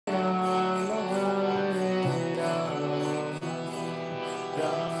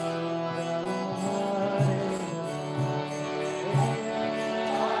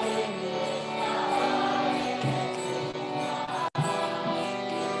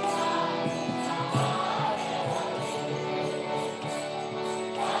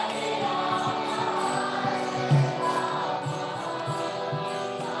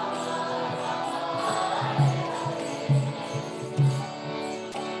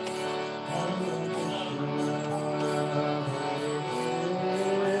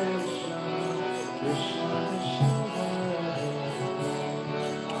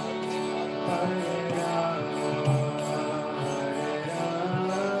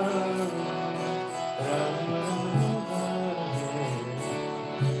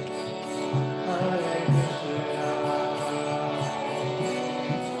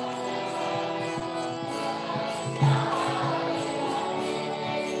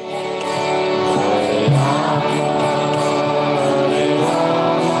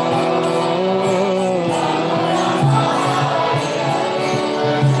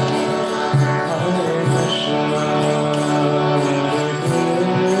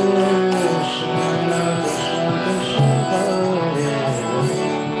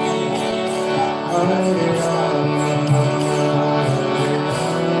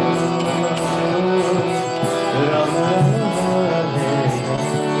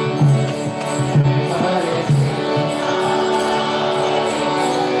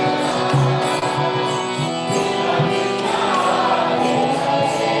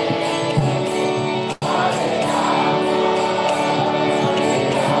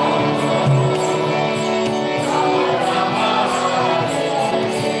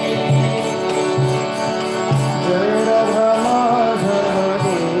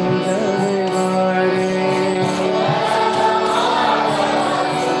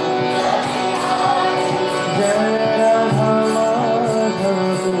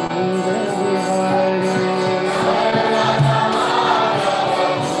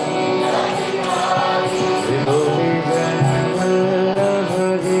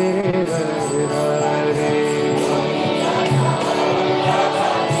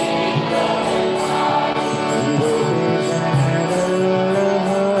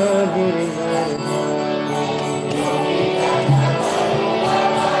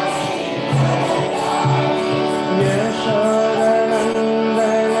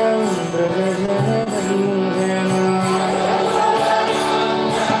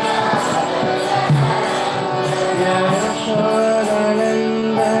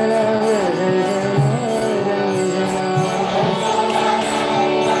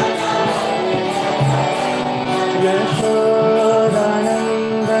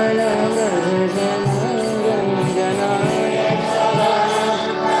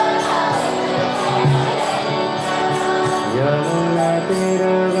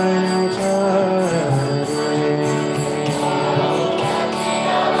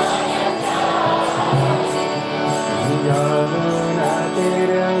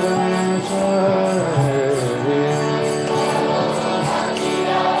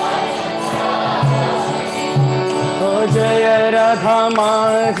राधा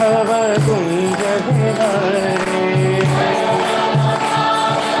माधव कुंज बिहारी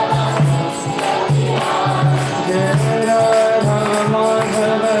जय राधा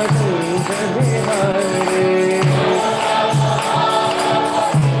माधव कुंज बिहारी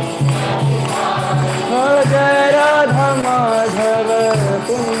जय राधा माधव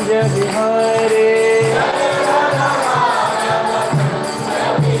कुंज बिहारी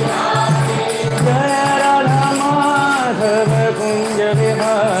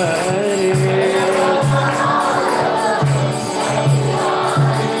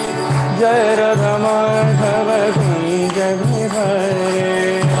जय राधा माधव कुंज बिहारी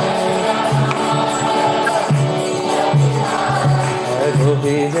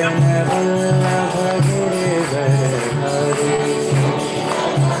गोपी जन वल्लभ गिरिधर हरि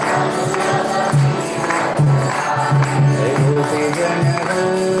गोपी जन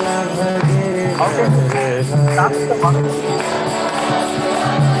वल्लभ गिरिधर हरि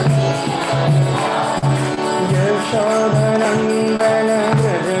यशोधनंदन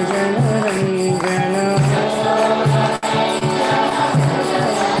व्रज जन रंजन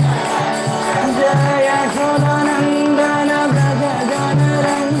जय यशोधनंदन व्रज जन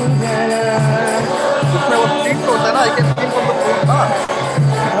रंजन उसमें वो स्क्रीन होता है ना, एक स्क्रीन को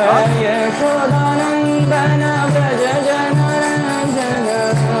यशोधनंदन व्रज जन रंजन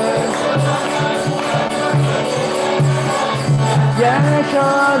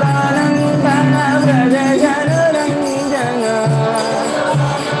यशोदानंदन व्रज जन रंजन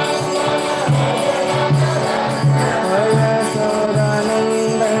यशोदानंदन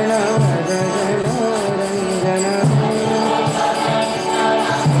व्रज जन रंजन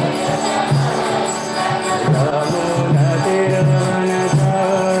यमुना तीरवनचारि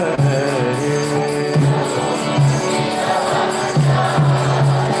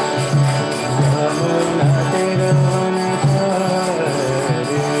यमुना तीरवनचारि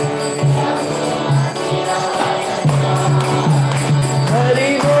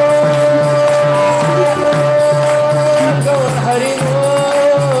हरि बोल हरि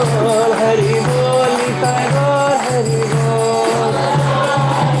बोल हरि बोल निताय गौर हरि बोल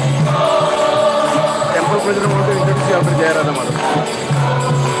टेम्पल प्रेसिडेंट होते इंट्रोड्यूस किया फिर जय राधा माधव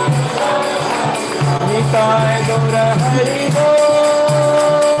निताय गौर हरि बोल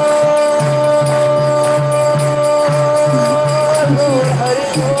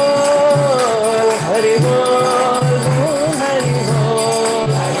हरि बोल हरि बोल हरि बोल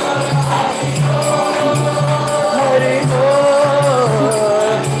हरि बोल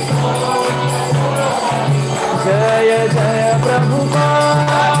जय जय प्रभुपाद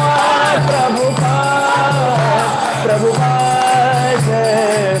प्रभुपाद प्रभुपाद जय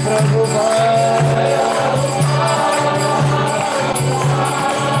प्रभुपाद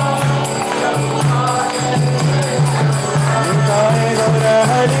निताय गौर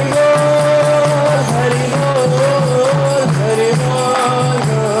हरि बोल हरि बोल हरि बोल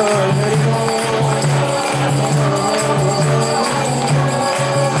हरि बोल हरि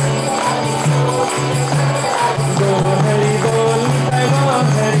बोल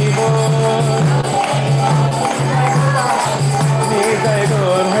हरि बोल निताय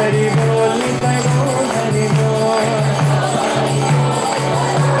गौर हरि बोल निताय गौर हरि बोल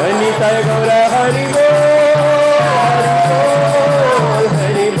निताय गौर हरि बोल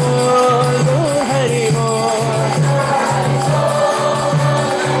हरि बोल हरि बोल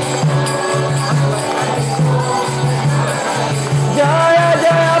जय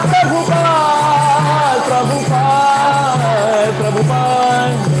जय प्रभुपाद प्रभुपाद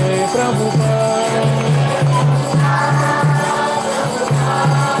प्रभुपाद जय Prabhupada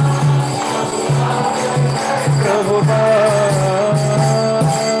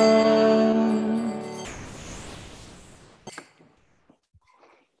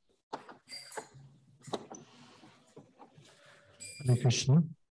Hare Krishna.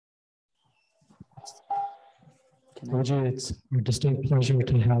 Prabhuji, it's a distinct pleasure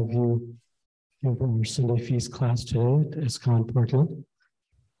to have you give our Sunday feast class today at ISKCON Portland.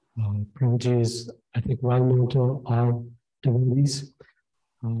 Prabhuji is, I think, well known to all devotees.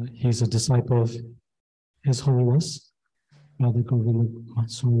 He's a disciple of His Holiness, Father Govinda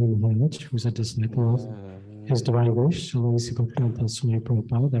Swami Maharaj, who's a disciple of His Divine Grace, Shalom Bhaktivedanta Swami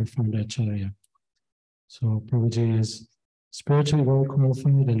Prabhupada, our founder Acharya. So Prabhuji is spiritually very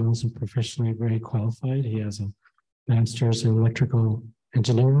qualified and also professionally very qualified. He has a master's in electrical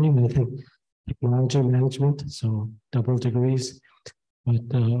engineering and I think technology management, so double degrees. But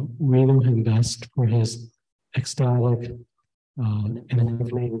we know him best for his ecstatic and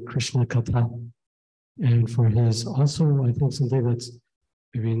enlightening Krishna Katha, and for his also, I think, something that's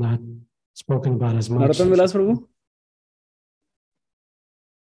maybe not spoken about as much. Narottam Vilas Prabhu?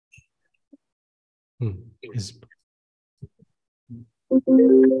 Is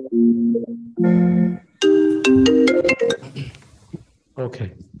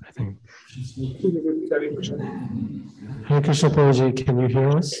okay, I think. Hare Krishna Prabhuji, can you hear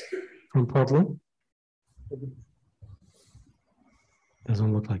us from Portland?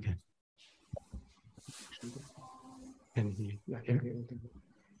 Doesn't look like it. Can he hear?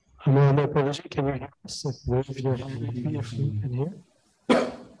 Amarendra Prabhuji, can you hear us? Wave your hand if you can hear.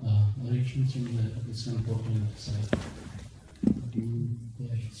 Directions from the Sun Portland side.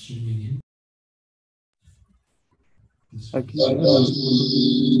 Yeah, it's streaming in.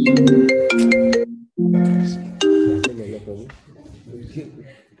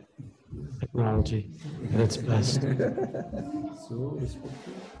 Technology at its best.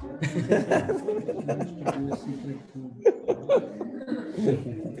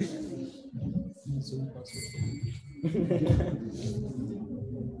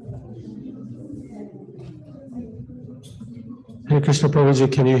 Hare Krishna Prabhuji,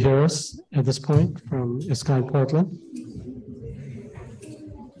 can you hear us at this point from ISKCON Portland?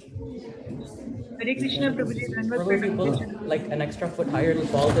 Hare Krishna Prabhuji, Prabhuji, pull like an extra foot higher, it'll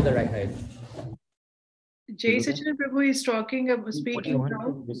fall to the right height. Jai Sachana Prabhu is speaking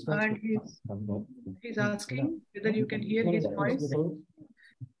now, and he's asking whether you can hear his voice.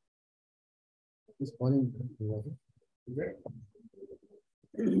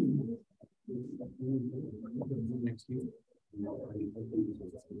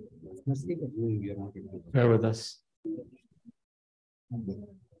 Bear with us.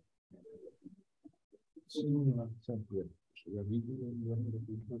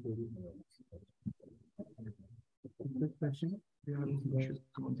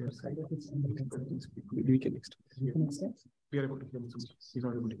 We can next. We are able to hear him. He's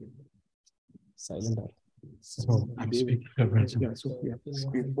not able to hear. Silent. So I'm speaking. Yeah, so yeah,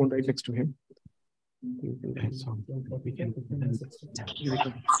 we won't right next to him. Okay, so we can.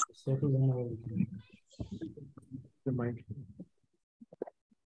 The mic.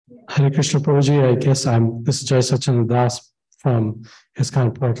 Hare Krishna Prabhuji, I guess this is Jai Sachana Das from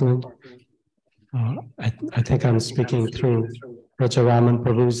ISKCON Portland. I think I'm speaking through Rajaraman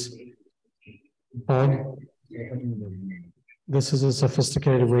Prabhu's phone. This is a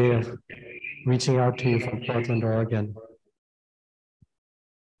sophisticated way of reaching out to you from Portland, Oregon.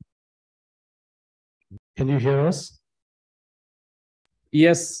 Can you hear us?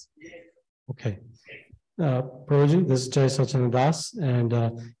 Yes. Okay. Prabhuji, this is Jai Sachana Das, and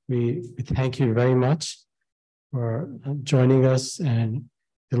we thank you very much for joining us and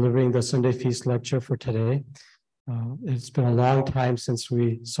delivering the Sunday Feast lecture for today. It's been a long time since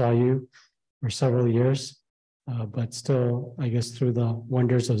we saw you, for several years, but still, I guess through the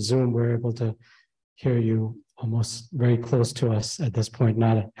wonders of Zoom, we're able to hear you almost very close to us at this point,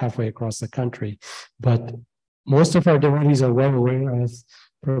 not halfway across the country. But most of our devotees are well aware of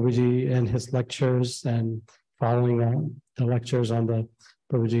Prabhuji and his lectures and following the lectures on the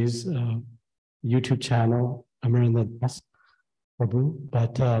Prabhuji's YouTube channel, Amarendra Das Prabhu.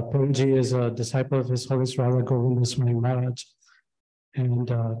 But Prabhuji is a disciple of His Holiness Radha Govinda Swami Maharaj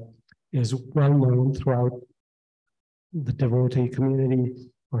and is well known throughout the devotee community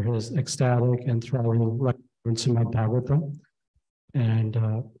for his ecstatic and thrilling lectures in Srimad Bhagavatam. And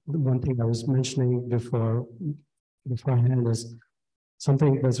one thing I was mentioning beforehand is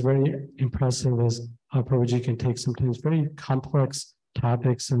something that's very impressive is how Prabhuji can take sometimes very complex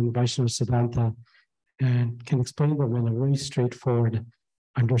topics in Vaishnava Siddhanta and can explain them in a very straightforward,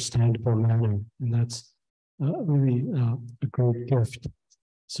 understandable manner. And that's really a great gift.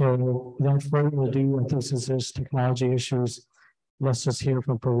 So without further ado, I think since there's technology issues, let's just hear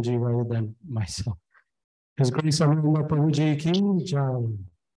from Prabhuji rather than myself. His Grace Amarendra Prabhuji ki jai.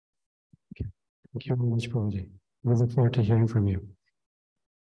 Okay. Thank you very much, Prabhuji. We look forward to hearing from you.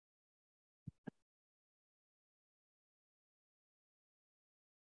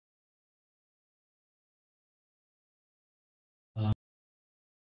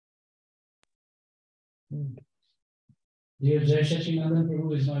 Dear Jai Sachinandan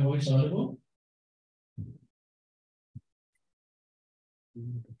Prabhu, is my voice audible?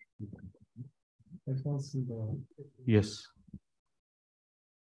 Yes.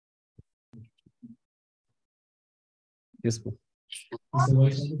 Yes. Is the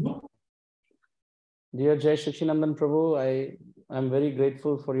voice audible? Dear Jai Sachinandan Prabhu, I'm very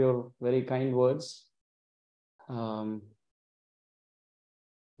grateful for your very kind words.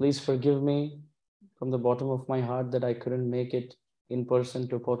 Please forgive me from the bottom of my heart that I couldn't make it in person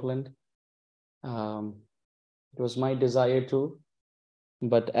to Portland. It was my desire to,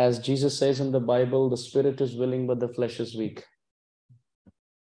 but as Jesus says in the Bible, the spirit is willing, but the flesh is weak.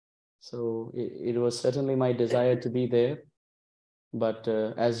 So it was certainly my desire to be there. But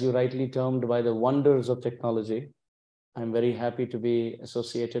as you rightly termed, by the wonders of technology, I'm very happy to be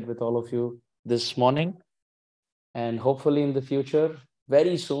associated with all of you this morning. And hopefully in the future,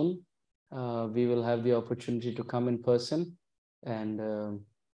 very soon, we will have the opportunity to come in person and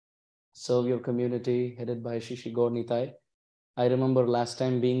serve your community headed by Shishi Gaur Nitai. I remember last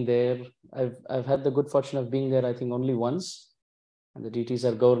time being there. I've had the good fortune of being there, I think, only once. And the deities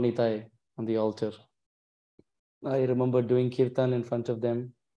are Gaur Nitai on the altar. I remember doing kirtan in front of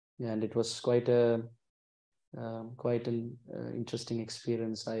them, and it was quite an interesting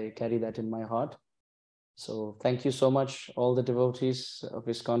experience. I carry that in my heart. So thank you so much, all the devotees of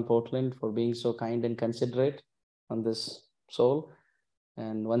ISKCON Portland, for being so kind and considerate on this soul.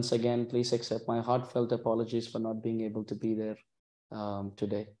 And once again, please accept my heartfelt apologies for not being able to be there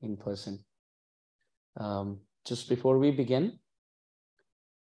today in person. Just before we begin,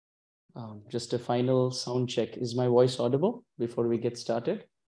 just a final sound check. Is my voice audible before we get started?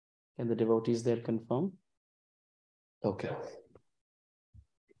 Can the devotees there confirm? Okay.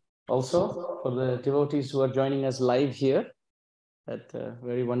 Also, for the devotees who are joining us live here at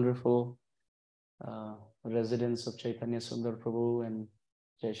very wonderful residence of Chaitanya Sundar Prabhu and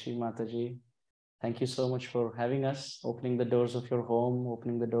Jai Shri Mataji, thank you so much for having us, opening the doors of your home,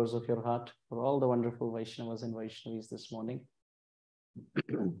 opening the doors of your heart for all the wonderful Vaishnavas and Vaishnavis this morning.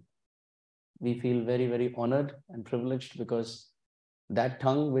 We feel very, very honored and privileged because that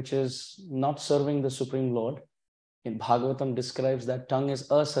tongue which is not serving the Supreme Lord, in Bhagavatam describes that tongue is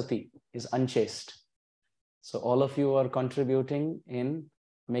asati, is unchaste. So all of you are contributing in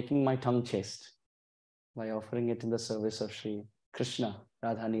making my tongue chaste by offering it in the service of Sri Krishna,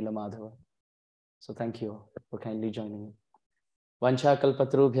 Radha Nila Madhava. So thank you for kindly joining me. Vancha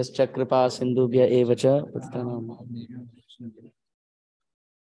kalpatrubhyascha kripa sindhubhya evacha.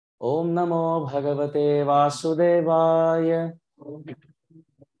 Om Namo Bhagavate Vasudevaya.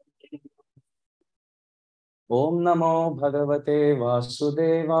 Om Namo Bhagavate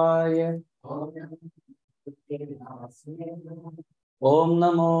Vasudevaya. Om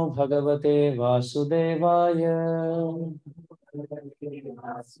Namo Bhagavate Vasudevaya.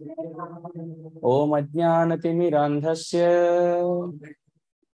 Om Ajnanatimirandhasya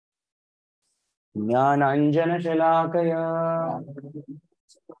Jnananjana Shalakaya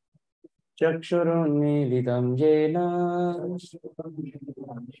Chakshurunmilitam Yena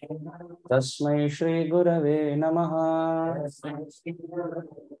Tasmai Shri Gurave Namaha.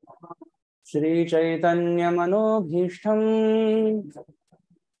 Shri Chaitanya Manobhishtam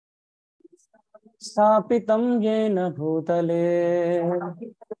Sthapitam Yena Bhutale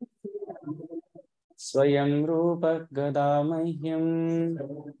Swayam Rupa Gadamahyam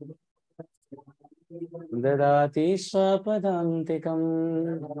Dadati Swapadantikam.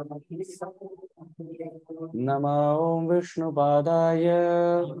 Nama Om Vishnu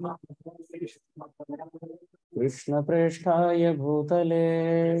Padaya Krishna Presthaya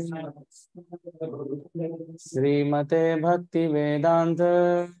Bhutale Srimate Bhakti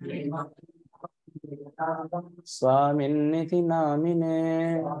Vedanta Swaminiti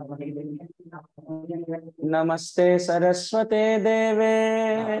Namine. Namaste Saraswate Deve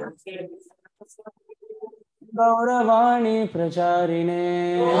Gauravani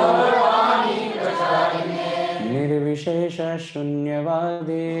Pracharine Nirvishesha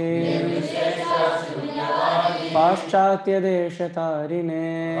Shunyavadi Paschatya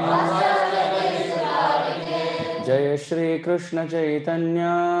Deshatarine. Jai Shri Krishna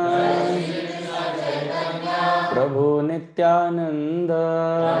Chaitanya Prabhu Nityananda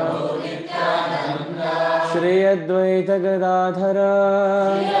Shri Advaita Gadadhara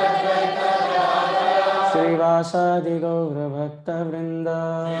Shri Vasadi Gaura Bhakta Vrinda.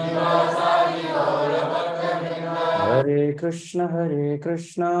 Hare Krishna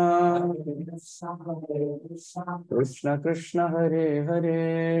Krishna Krishna Hare Hare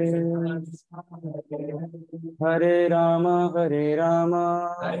Hare Rama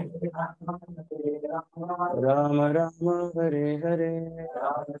Rama Rama Hare Hare.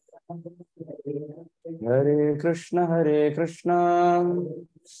 Hare Krishna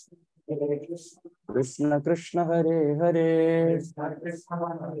Krishna Krishna Hare Hare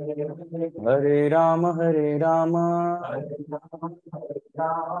Hare Rama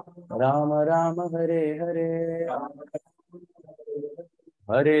Rama Rama Hare Hare.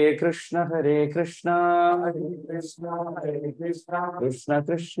 Hare Krishna Krishna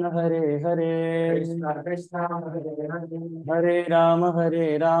Krishna Hare Hare Hare Rama Rama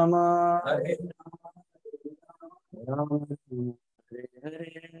Hare Hare.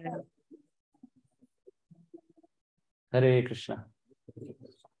 Hare Krishna.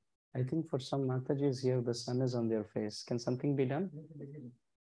 I think for some Matajis here, the sun is on their face. Can something be done?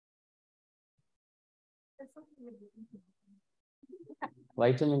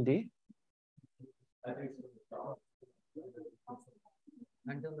 Vitamin D?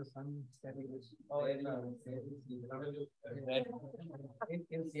 Until the sun sets. Oh, in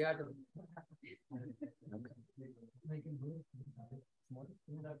Seattle.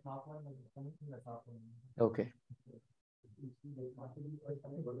 Okay.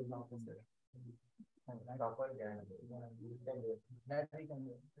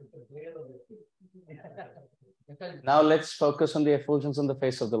 Now let's focus on the effulgence on the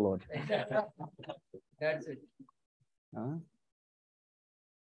face of the Lord. That's it. Huh?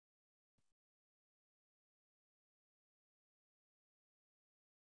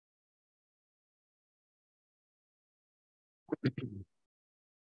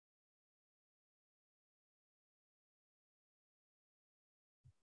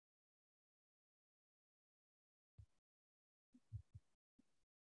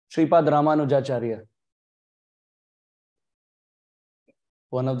 Sripad Ramanujacharya,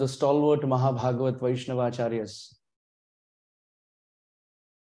 one of the stalwart Mahabhagavat Vaishnavacharyas,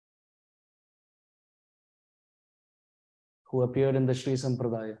 who appeared in the Sri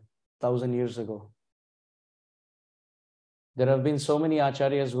Sampradaya 1,000 years ago. There have been so many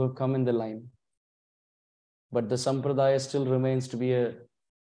acharyas who have come in the line, but the Sampradaya still remains to be a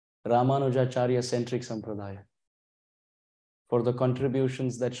Ramanujacharya-centric Sampradaya for the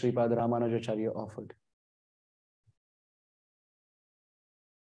contributions that Sripad Ramanujacharya offered.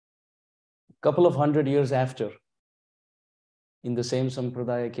 A couple of 100 years after, in the same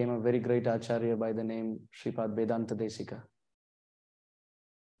Sampradaya came a very great Acharya by the name Sripad Vedanta Desika.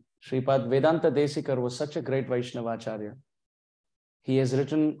 Sripad Vedanta Desikar was such a great Vaishnavacharya. He has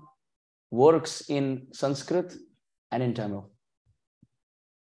written works in Sanskrit and in Tamil.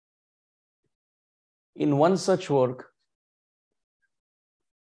 In one such work,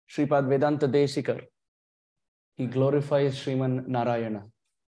 Sripad Vedanta Desikar, he glorifies Sriman Narayana.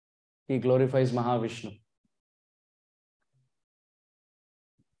 He glorifies Mahavishnu.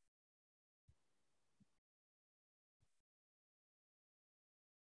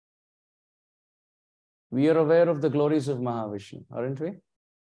 We are aware of the glories of Mahavishnu, aren't we?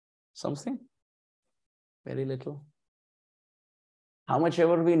 Something? Very little. How much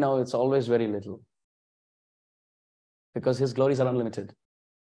ever we know, it's always very little. Because his glories are unlimited.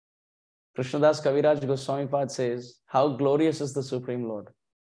 Krishnadas Kaviraj Goswami Pad says, how glorious is the Supreme Lord.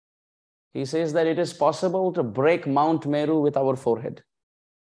 He says that it is possible to break Mount Meru with our forehead.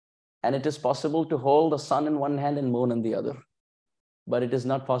 And it is possible to hold the sun in one hand and moon in the other. But it is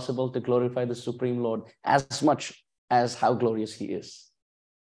not possible to glorify the Supreme Lord as much as how glorious he is.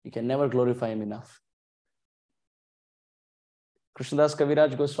 You can never glorify him enough. Krishnadas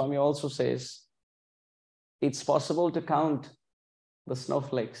Kaviraj Goswami also says, it's possible to count the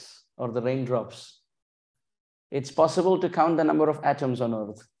snowflakes or the raindrops. It's possible to count the number of atoms on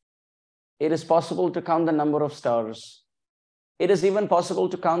earth. It is possible to count the number of stars. It is even possible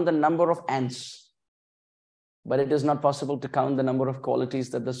to count the number of ants. But it is not possible to count the number of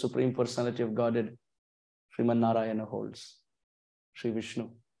qualities that the Supreme Personality of Godhead, Sriman Narayana, holds. Sri Vishnu.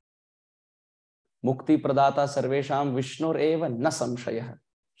 Mukti pradata sarvesham Vishnur eva na samshayah.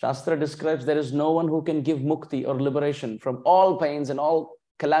 Shastra describes there is no one who can give mukti or liberation from all pains and all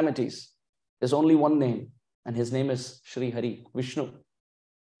calamities. There's only one name, and his name is Sri Hari, Vishnu,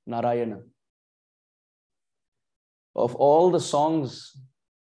 Narayana. Of all the songs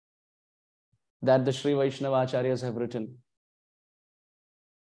that the Sri Vaishnava Acharyas have written,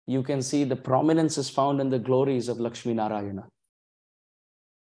 you can see the prominence is found in the glories of Lakshmi Narayana.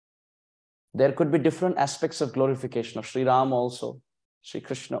 There could be different aspects of glorification of Sri Ram also, Sri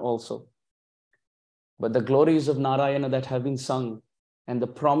Krishna also. But the glories of Narayana that have been sung and the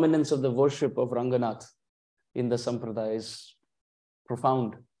prominence of the worship of Ranganath in the Sampradaya is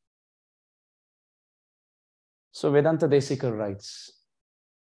profound. So Vedanta Desikar writes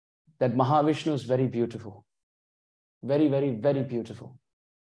that Mahavishnu is very beautiful. Very, very, very beautiful.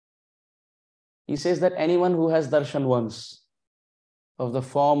 He says that anyone who has darshan once of the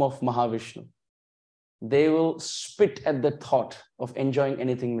form of Mahavishnu, they will spit at the thought of enjoying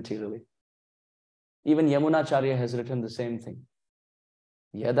anything materially. Even Yamunacharya has written the same thing.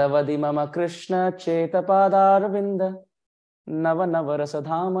 Yadavadi mama Krishna chetapadarvinda nava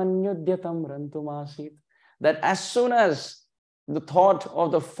navarasadhamanyudyatam rantumasit. That as soon as the thought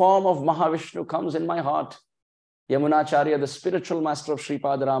of the form of Mahavishnu comes in my heart, Yamunacharya, the spiritual master of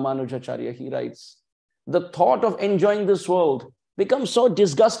Sripad Ramanujacharya, he writes, the thought of enjoying this world becomes so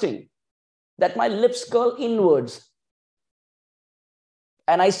disgusting that my lips curl inwards.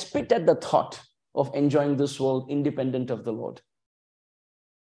 And I spit at the thought of enjoying this world independent of the Lord.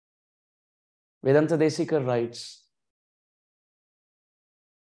 Vedanta Desikar writes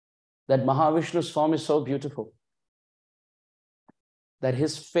that Mahavishnu's form is so beautiful that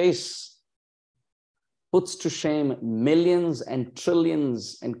his face puts to shame millions and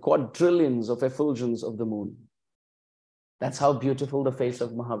trillions and quadrillions of effulgence of the moon. That's how beautiful the face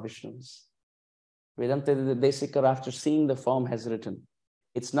of Mahavishnu is. Vedanta Desikar, after seeing the form, has written,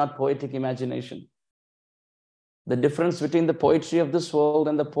 it's not poetic imagination. The difference between the poetry of this world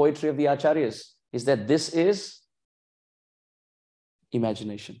and the poetry of the Acharyas is that this is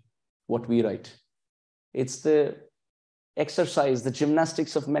imagination, what we write. It's the exercise, the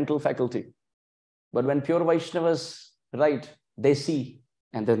gymnastics of mental faculty. But when pure Vaishnavas write, they see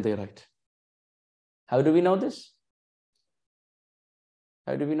and then they write. How do we know this?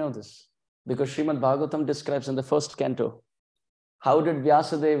 How do we know this? Because Srimad Bhagavatam describes in the first canto, how did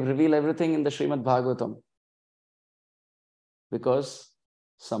Vyasadeva reveal everything in the Srimad Bhagavatam? Because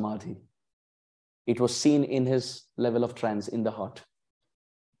samadhi. It was seen in his level of trance in the heart.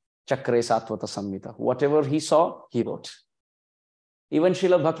 Chakre Satvata Samhita. Whatever he saw, he wrote. Even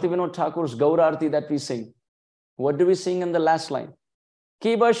Srila Bhaktivinoda Thakur's Gaura Arti that we sing. What do we sing in the last line?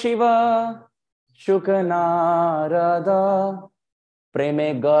 Kiba Shiva Shukanarada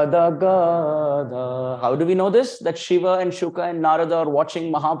Preme Gada Gada. How do we know this? That Shiva and Shuka and Narada are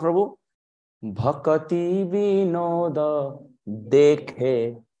watching Mahaprabhu? Bhakati Vinoda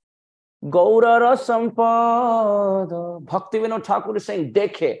Dekhe Gaurara Sampada. Bhaktivinoda Thakur is saying,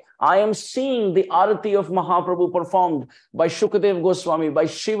 Dekhe, I am seeing the arati of Mahaprabhu performed by Shukadev Goswami, by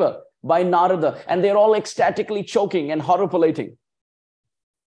Shiva, by Narada, and they're all ecstatically choking and horripilating.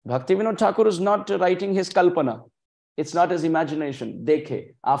 Bhaktivinoda Thakur is not writing his kalpana. It's not his imagination.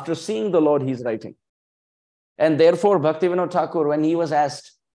 Dekhe. After seeing the Lord, he's writing. And therefore, Bhaktivinoda Thakur, when he was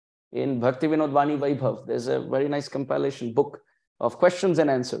asked in Bhaktivinod Vani Vaibhav, there's a very nice compilation book of questions and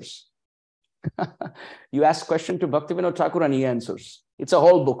answers. You ask question to Bhaktivinoda Thakur and he answers. It's a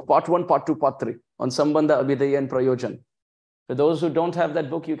whole book, part 1, part 2, part 3 on Sambandha, Abhidaya and Prayojan. For those who don't have that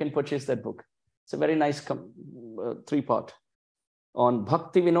book, you can purchase that book. It's a very nice 3-part on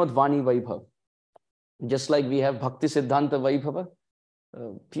Bhaktivinod Vani Vaibhav. Just like we have Bhakti Siddhanta Vaibhava,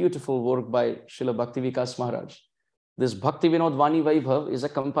 a beautiful work by Srila Bhakti Vikas Maharaj. This Bhaktivinod Vani Vaibhav is a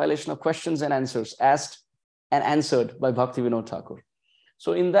compilation of questions and answers asked and answered by Bhaktivinoda Thakur.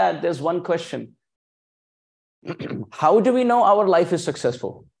 So in that, there's one question. How do we know our life is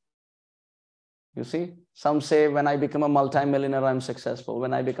successful? You see, some say when I become a multimillionaire, I'm successful.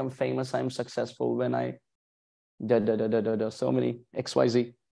 When I become famous, I'm successful. When I so many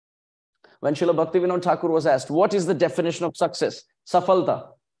XYZ. When Srila Bhaktivinoda Thakur was asked, what is the definition of success? Safalta.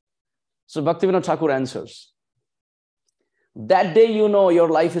 So Bhaktivinoda Thakur answers, that day you know your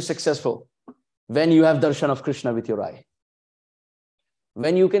life is successful when you have darshan of Krishna with your eye.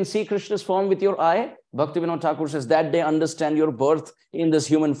 When you can see Krishna's form with your eye, Bhaktivinoda Thakur says, that day understand your birth in this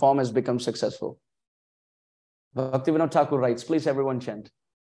human form has become successful. Bhaktivinoda Thakur writes, please everyone chant.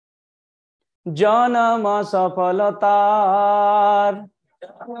 Janama safalatar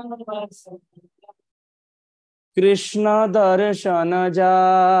Krishna darshan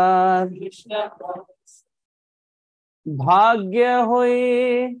jar Bhagya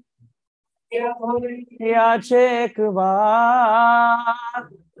hoye yache ekbar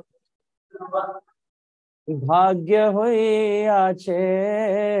Bhagya hoye yache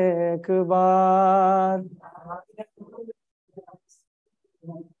ekbar.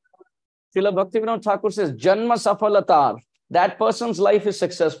 Srila Bhaktivinoda Thakur says, Janma safalatar. That person's life is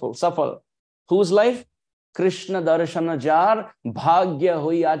successful. Safal. Whose life? Krishna darshana jar. Bhagya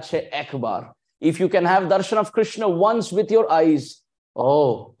hoy ache ekbar. If you can have darshan of Krishna once with your eyes,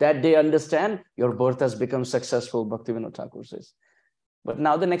 oh, that day understand your birth has become successful, Bhaktivinoda Thakur says. But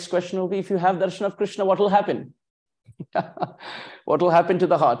now the next question will be, if you have darshan of Krishna, what will happen? What will happen to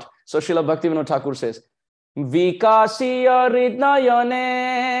the heart? So Srila Bhaktivinoda Thakur says, Vikasiya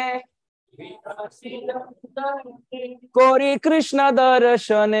ridnayane Kori Krishna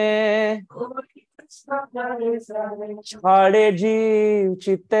darshane Chhade jeev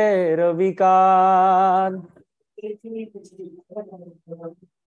chitte ravikar.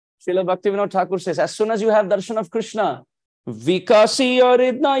 Srila Bhaktivinoda Thakur says, as soon as you have darshan of Krishna, Vikasiya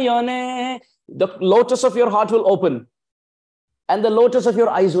ridnayane, the lotus of your heart will open. And the lotus of your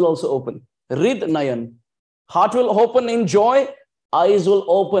eyes will also open. Ridnayan. Heart will open in joy. Eyes will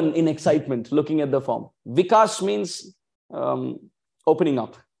open in excitement, looking at the form. Vikas means opening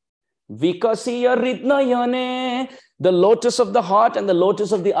up. Vikasiya ridnayane. The lotus of the heart and the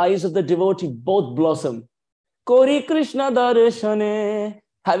lotus of the eyes of the devotee both blossom. Kori Krishna darshane,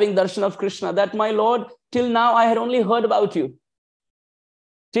 having darshan of Krishna, that my Lord, till now I had only heard about you.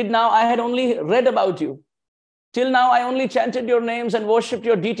 Till now I had only read about you. Till now I only chanted your names and worshipped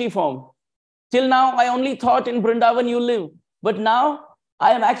your deity form. Till now I only thought in Vrindavan you live. But now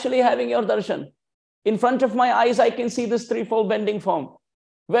I am actually having your darshan. In front of my eyes, I can see this threefold bending form.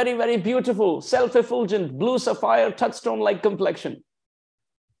 Very, very beautiful, self-effulgent, blue sapphire, touchstone-like complexion.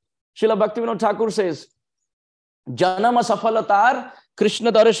 Srila Bhaktivinoda Thakur says, Janama safalatar,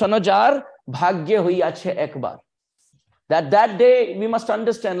 Krishna darshana jar, bhagya hui ache ekbar. That day we must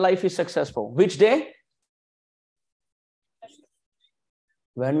understand life is successful. Which day?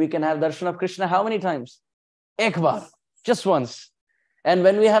 When we can have darshan of Krishna, how many times? Ekbar, just once. And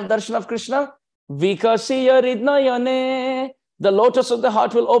when we have darshan of Krishna, Vikasiya Ridnayane, the lotus of the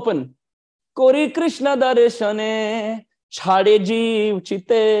heart will open. Kori Krishna darshane, chhade jeev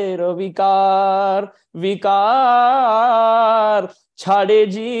chitera vikar, vikar, chhade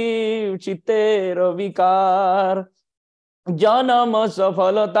jeev chitera vikar. Janama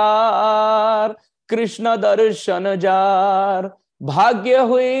safalatar, Krishna darshan jar, bhagya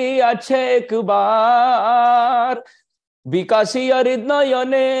hui ache ek bar. Vikasiya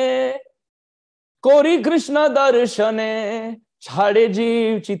Ridnayane, Kori Krishna darshane, chhade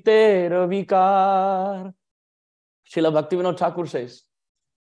jeev chitera vikar. Srila Bhaktivinoda Thakur says,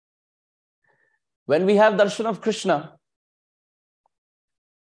 when we have darshan of Krishna,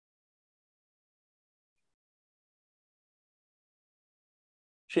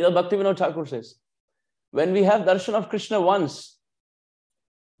 Srila Bhaktivinoda Thakur says, when we have darshan of Krishna once,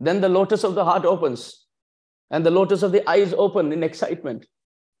 then the lotus of the heart opens and the lotus of the eyes open in excitement.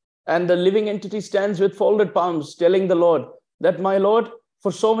 And the living entity stands with folded palms telling the Lord that, my Lord,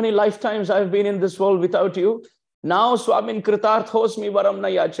 for so many lifetimes I've been in this world without you. Now, Swamin Kritarthosmi Varam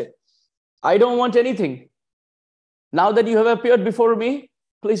Nayache. I don't want anything. Now that you have appeared before me,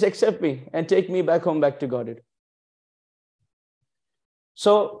 please accept me and take me back home, back to Godhead.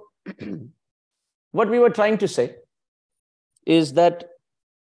 So, what we were trying to say is that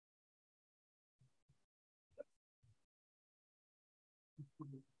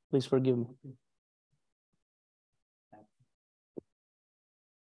please forgive me.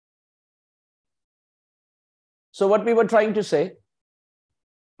 So what we were trying to say,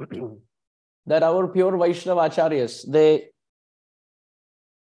 that our pure Vaishnava Acharyas,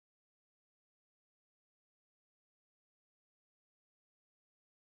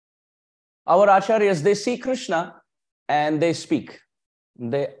 they see Krishna and they speak.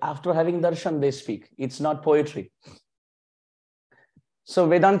 After having darshan, they speak. It's not poetry. So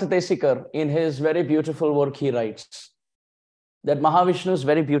Vedanta Desikar, in his very beautiful work, he writes that Mahavishnu is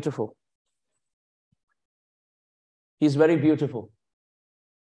very beautiful. He's very beautiful.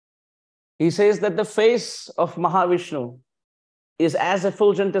 He says that the face of Mahavishnu is as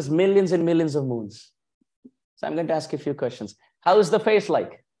effulgent as millions and millions of moons. So I'm going to ask you a few questions. How is the face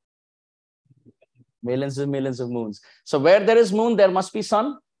like? Millions and millions of moons. So where there is moon, there must be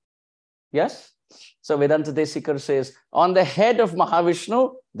sun. Yes? So Vedanta Desikar says, on the head of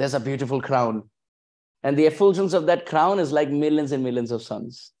Mahavishnu, there's a beautiful crown. And the effulgence of that crown is like millions and millions of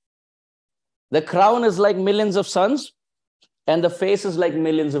suns. The crown is like millions of suns, and the face is like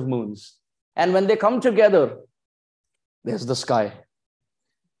millions of moons. And when they come together, there's the sky.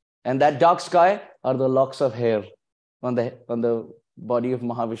 And that dark sky are the locks of hair on the body of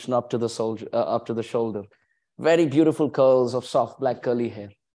Mahavishnu up to the shoulder. Very beautiful curls of soft black curly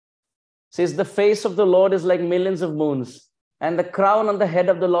hair. Says the face of the Lord is like millions of moons, and the crown on the head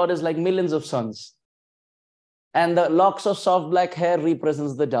of the Lord is like millions of suns. And the locks of soft black hair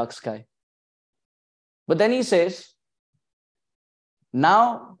represents the dark sky. But then he says,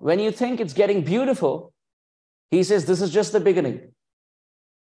 now when you think it's getting beautiful, he says this is just the beginning.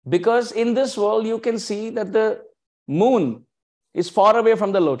 Because in this world, you can see that the moon is far away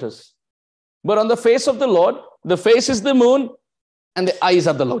from the lotus. But on the face of the Lord, the face is the moon and the eyes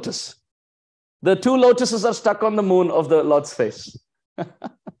are the lotus. The two lotuses are stuck on the moon of the Lord's face.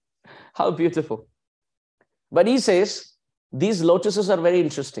 How beautiful. But he says, these lotuses are very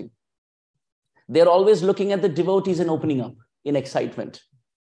interesting. They're always looking at the devotees and opening up in excitement.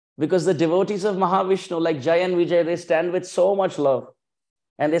 Because the devotees of Mahavishnu, like Jai and Vijay, they stand with so much love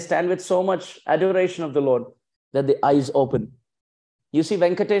and they stand with so much adoration of the Lord that the eyes open. You see,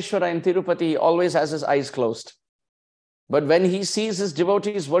 Venkateshwara in Tirupati, he always has his eyes closed. But when he sees his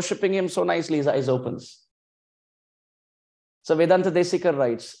devotees worshipping him so nicely, his eyes opens. So Vedanta Desikar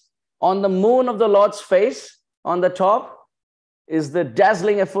writes, on the moon of the Lord's face, on the top, is the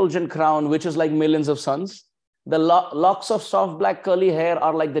dazzling effulgent crown, which is like millions of suns. The locks of soft black curly hair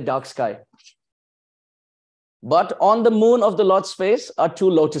are like the dark sky. But on the moon of the Lord's face are two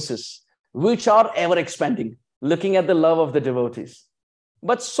lotuses, which are ever expanding, looking at the love of the devotees.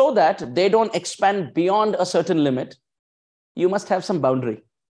 But so that they don't expand beyond a certain limit, you must have some boundary,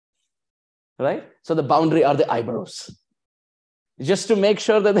 right? So the boundary are the eyebrows. Just to make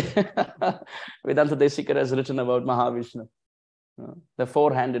sure that Vedanta Desikar has written about Mahavishnu, the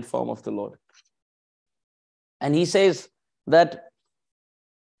four-handed form of the Lord. And he says that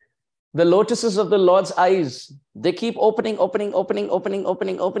the lotuses of the Lord's eyes, they keep opening, and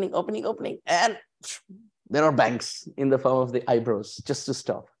there are banks in the form of the eyebrows just to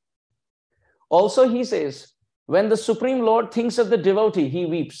stop. Also, he says, when the Supreme Lord thinks of the devotee, he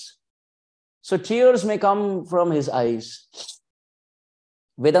weeps. So tears may come from his eyes.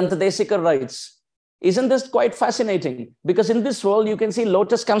 Vedanta Desikar writes, isn't this quite fascinating? Because in this world, you can see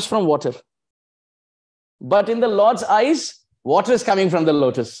lotus comes from water. But in the Lord's eyes, water is coming from the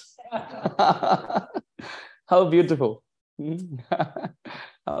lotus. How beautiful.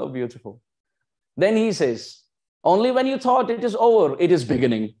 How beautiful. Then he says, only when you thought it is over, it is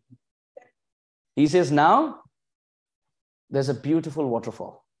beginning. He says, now there's a beautiful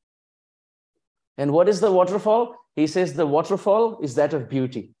waterfall. And what is the waterfall? He says the waterfall is that of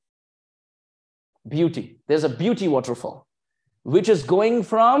beauty. Beauty. There's a beauty waterfall, which is going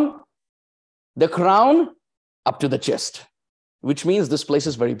from the crown up to the chest, which means this place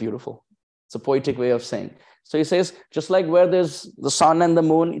is very beautiful. It's a poetic way of saying. So he says, just like where there's the sun and the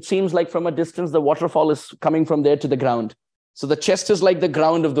moon, it seems like from a distance, the waterfall is coming from there to the ground. So the chest is like the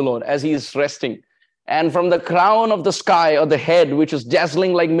ground of the Lord as he is resting. And from the crown of the sky or the head, which is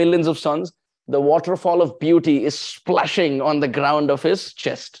dazzling like millions of suns, the waterfall of beauty is splashing on the ground of his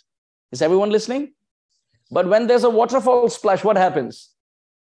chest. Is everyone listening? But when there's a waterfall splash, what happens?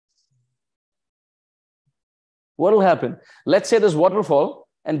 What will happen? Let's say there's waterfall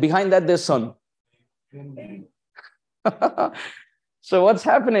and behind that there's sun. So what's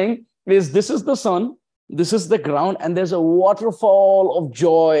happening is this is the sun, this is the ground, and there's a waterfall of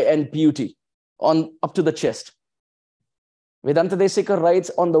joy and beauty on up to the chest. Vedanta Desikar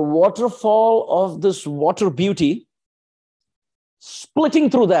writes, on the waterfall of this water beauty, splitting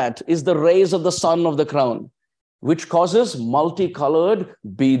through that is the rays of the sun of the crown, which causes multicolored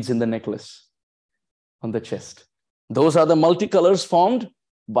beads in the necklace on the chest. Those are the multicolors formed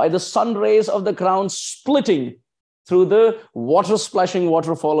by the sun rays of the crown splitting through the water splashing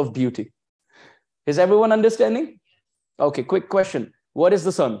waterfall of beauty. Is everyone understanding? Okay, quick question. What is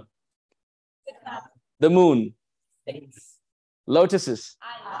the sun? The moon. Lotuses.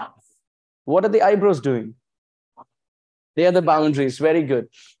 What are the eyebrows doing? They are the boundaries. Very good.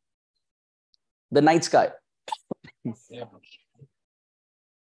 The night sky.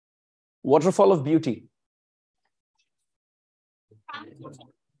 Waterfall of beauty.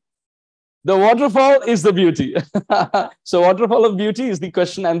 The waterfall is the beauty. So waterfall of beauty is the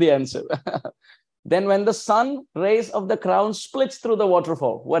question and the answer. Then when the sun rays of the crown splits through the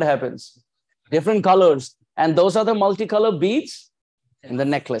waterfall, what happens? Different colors. And those are the multicolor beads in the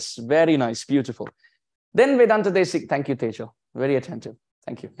necklace. Very nice, beautiful. Then Vedanta Desik, thank you, Tejo. Very attentive.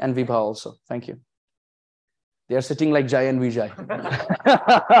 Thank you. And Vibha also. Thank you. They are sitting like Jai and Vijay.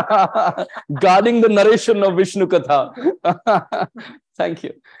 Guarding the narration of Vishnu Katha. Thank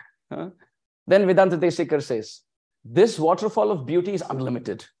you. Then Vedanta Desikar says, this waterfall of beauty is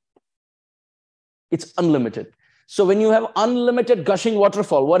unlimited. It's unlimited. So when you have unlimited gushing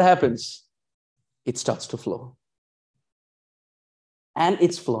waterfall, what happens? It starts to flow. And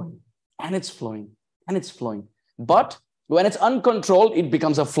it's flowing. And it's flowing. And it's flowing. But when it's uncontrolled, it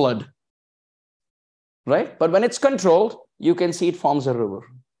becomes a flood. Right? But when it's controlled, you can see it forms a river.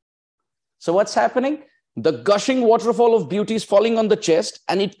 So what's happening? The gushing waterfall of beauty is falling on the chest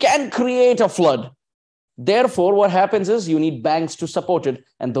and it can create a flood. Therefore, what happens is you need banks to support it,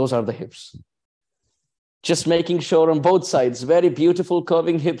 and those are the hips. Just making sure on both sides, very beautiful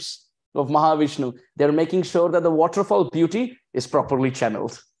curving hips of Mahavishnu, they're making sure that the waterfall beauty is properly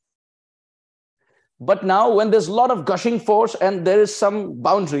channeled. But now when there's a lot of gushing force and there is some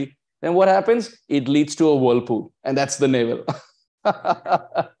boundary, then what happens? It leads to a whirlpool, and that's the navel.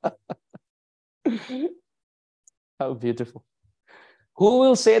 How beautiful. Who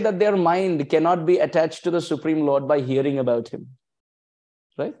will say that their mind cannot be attached to the Supreme Lord by hearing about him?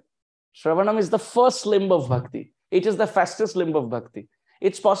 Right? Shravanam is the first limb of bhakti. It is the fastest limb of bhakti.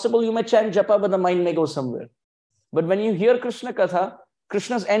 It's possible you may chant japa, but the mind may go somewhere. But when you hear Krishna Katha,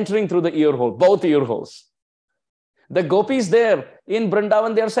 Krishna's entering through the ear hole, both ear holes. The gopis there in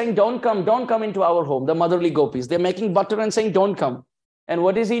Vrindavan, they are saying, don't come into our home. The motherly gopis, they're making butter and saying, don't come. And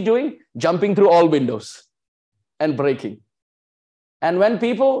what is he doing? Jumping through all windows and breaking. And when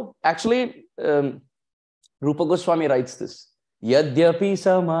people actually, Rupa Goswami writes this. Yadyapi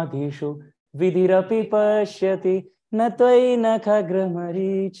samadhishu vidhirapi pashyati natvai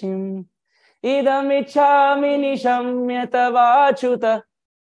nakhagramarichim idamichami nishamya tavachuta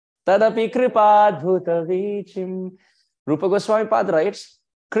tadapi kripadbhuta vichim. Rupa Goswami Pad writes,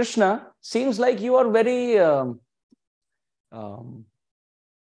 Krishna, seems like you are very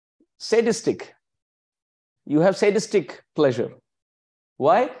sadistic. You have sadistic pleasure.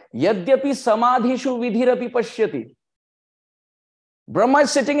 Why? Yadyapi samadhishu vidhirapi pashyati. Brahma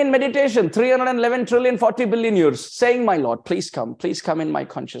is sitting in meditation, 311 trillion, 40 billion years, saying, my Lord, please come in my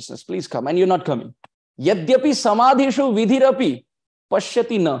consciousness, please come. And you're not coming. Yadyapi samadhishu vidhirapi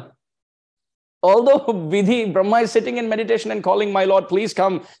pashyati na. Although Vidhi, Brahma is sitting in meditation and calling, my Lord, please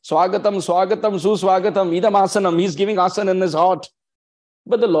come. Swagatam, swagatam, suswagatam, idam asanam. He's giving asana in his heart.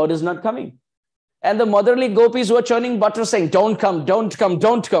 But the Lord is not coming. And the motherly gopis who are churning butter saying, don't come, don't come,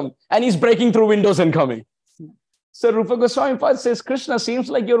 don't come. And he's breaking through windows and coming. So Rupa Goswami Pad says, Krishna, seems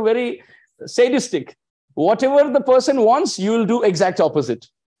like you're very sadistic. Whatever the person wants, you'll do exact opposite.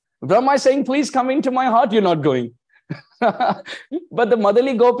 Brahma is saying, please come into my heart. You're not going. But the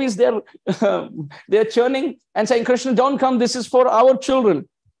motherly gopis, they're churning and saying, Krishna, don't come. This is for our children.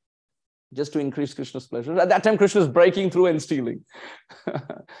 Just to increase Krishna's pleasure. At that time, Krishna is breaking through and stealing.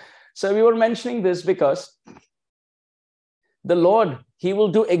 So we were mentioning this because the Lord, he will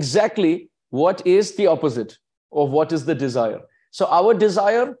do exactly what is the opposite of what is the desire. So our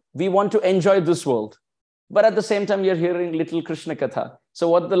desire, we want to enjoy this world. But at the same time, you're hearing little Krishna Katha. So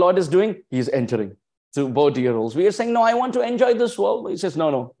what the Lord is doing, he's entering through both ear holes. We are saying, no, I want to enjoy this world. He says,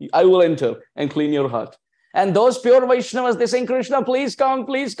 no, I will enter and clean your heart. And those pure Vaishnavas, they're saying, Krishna, please come,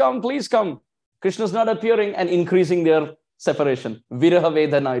 please come, please come. Krishna's not appearing and increasing their separation. Viraha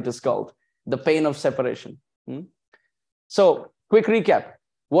Vedana, it is called. The pain of separation. So, quick recap.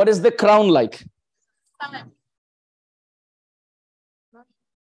 What is the crown like?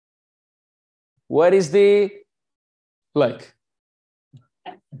 What is the like?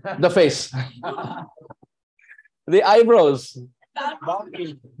 The face. The eyebrows.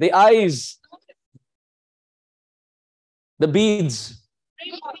 The eyes. The beads.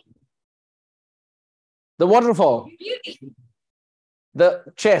 The waterfall. The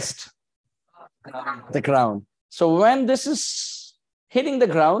chest. The crown. So when this is hitting the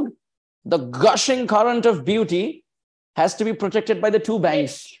ground, the gushing current of beauty has to be protected by the two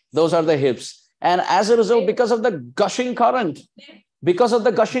banks. Those are the hips. And as a result, because of the gushing current,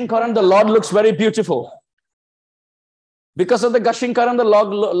 the Lord looks very beautiful. Because of the gushing current, the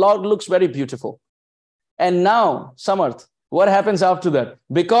Lord looks very beautiful. And now, Samarth, what happens after that?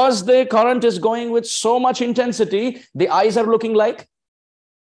 Because the current is going with so much intensity, the eyes are looking like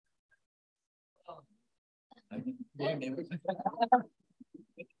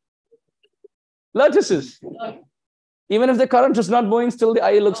lotuses. Even if the current is not moving, still the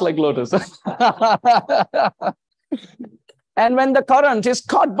eye looks like lotus. And when the current is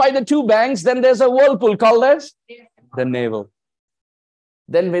caught by the two banks, then there's a whirlpool called as the navel.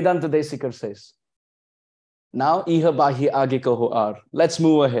 Then Vedanta Desikar says, now, iha bahi age kaho ar. Let's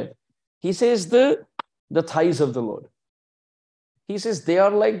move ahead. He says the thighs of the Lord. He says they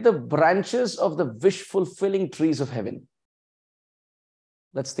are like the branches of the wish-fulfilling trees of heaven.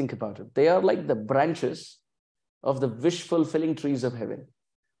 Let's think about it. They are like the branches of the wish-fulfilling trees of heaven.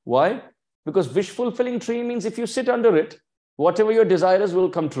 Why? Because wish-fulfilling tree means if you sit under it, whatever your desires will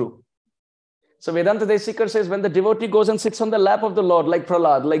come true. So Vedanta Desikar says when the devotee goes and sits on the lap of the Lord, like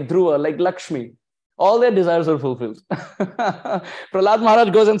Prahlad, like Dhruva, like Lakshmi, all their desires are fulfilled. Prahlad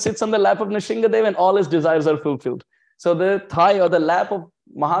Maharaj goes and sits on the lap of Nrsingadev and all his desires are fulfilled. So the thigh or the lap of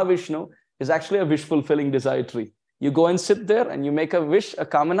Mahavishnu is actually a wish-fulfilling desire tree. You go and sit there and you make a wish, a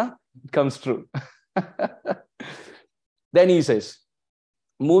kamana, it comes true. Then he says,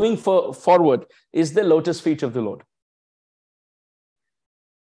 moving forward is the lotus feet of the Lord.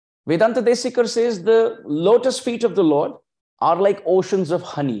 Vedanta Desikar says the lotus feet of the Lord are like oceans of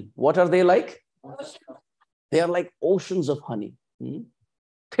honey. What are they like? They are like oceans of honey.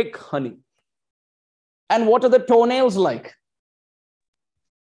 Thick honey. And what are the toenails like?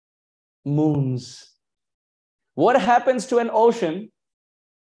 Moons. What happens to an ocean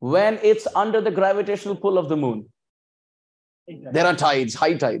when it's under the gravitational pull of the moon? There are tides,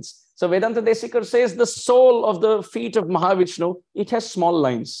 high tides. So Vedanta Desikar says the sole of the feet of Mahavishnu, it has small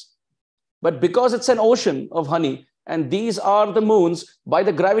lines. But because it's an ocean of honey, and these are the moons, by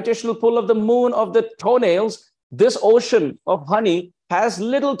the gravitational pull of the moon of the toenails, this ocean of honey has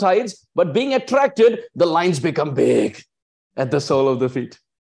little tides, but being attracted, the lines become big at the sole of the feet.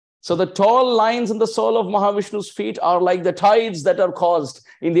 So the tall lines in the sole of Mahavishnu's feet are like the tides that are caused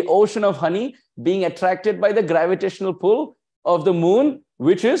in the ocean of honey, being attracted by the gravitational pull of the moon,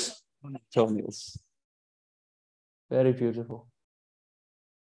 which is toenails. Very beautiful.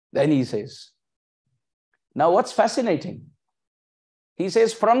 Then he says, now what's fascinating? He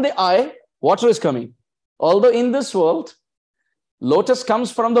says, from the eye, water is coming. Although in this world, lotus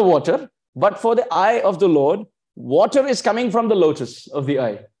comes from the water, but for the eye of the Lord, water is coming from the lotus of the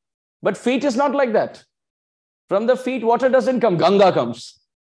eye. But feet is not like that. From the feet, water doesn't come, Ganga comes.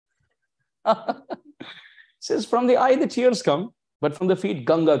 Says from the eye, the tears come, but from the feet,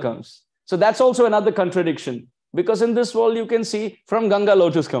 Ganga comes. So that's also another contradiction. Because in this world, you can see from Ganga,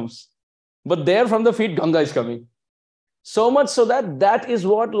 lotus comes. But there from the feet, Ganga is coming. So much so that is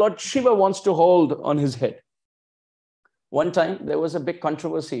what Lord Shiva wants to hold on his head. One time, there was a big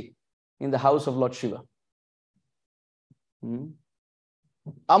controversy in the house of Lord Shiva.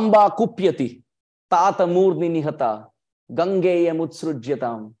 Amba kupyati, tata murni nihata, gangeya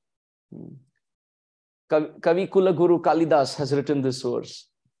mutsrujyatam. Kavi Kula Guru Kalidas has written this verse.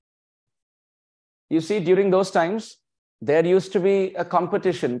 You see, during those times, there used to be a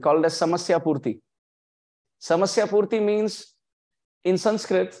competition called as Samasya Purti. Samasya Purti means, in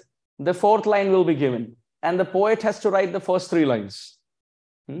Sanskrit, the fourth line will be given, and the poet has to write the first three lines.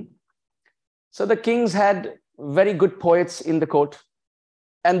 So the kings had very good poets in the court,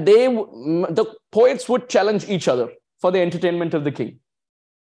 and the poets would challenge each other for the entertainment of the king.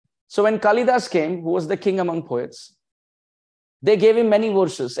 So when Kalidas came, who was the king among poets, they gave him many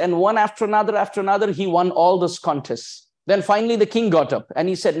verses, and one after another, he won all those contests. Then finally the king got up and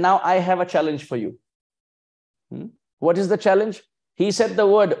he said, now I have a challenge for you. What is the challenge? He said the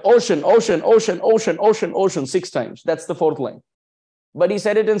word ocean, ocean, ocean, ocean, ocean, ocean 6 times. That's the fourth line. But he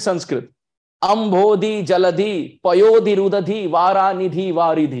said it in Sanskrit. Ambodhi, Jaladhi, Payodhi, Rudadhi, Vara, Nidhi,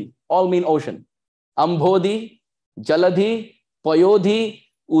 Varidhi. All mean ocean. Ambodhi, Jaladhi, Payodhi,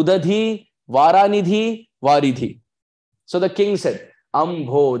 Udadhi, Varanidhi, Varidhi. So the king said,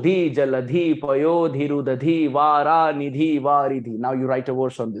 Ambodhi, Jaladhi, Payodhi, Rudadhi, Varanidhi, Varidhi. Now you write a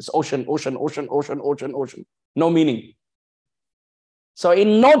verse on this. Ocean, ocean, ocean, ocean, ocean, ocean. No meaning. So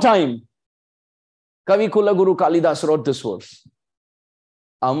in no time, Kavi Kula Guru Kalidas wrote this verse.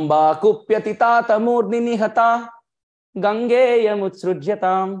 Amba kupyati tata murni nihata, gangeya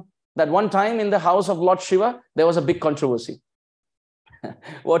mutsrujyatam. That one time in the house of Lord Shiva, there was a big controversy.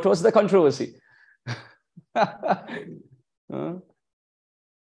 What was the controversy?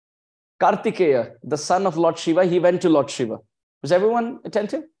 Kartikeya, the son of Lord Shiva, he went to Lord Shiva. Was everyone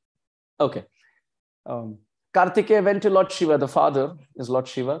attentive? Okay. Kartikeya went to Lord Shiva. The father is Lord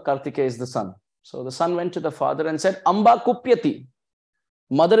Shiva. Kartikeya is the son. So the son went to the father and said, Amba kupyati.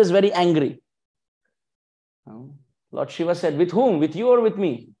 Mother is very angry. Lord Shiva said, with whom? With you or with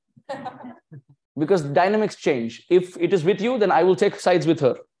me? Because dynamics change. If it is with you, then I will take sides with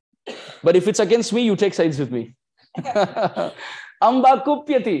her. But if it's against me, you take sides with me. Amba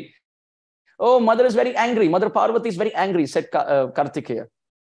kupyati. Oh, mother is very angry. Mother Parvati is very angry, said Kartikeya.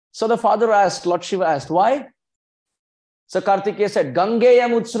 So the father asked, Lord Shiva asked, why? So Kartikeya said, Gangeya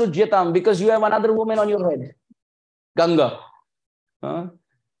mutsrujyatam, because you have another woman on your head. Ganga.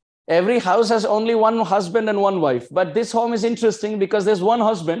 Every house has only one husband and one wife. But this home is interesting because there's one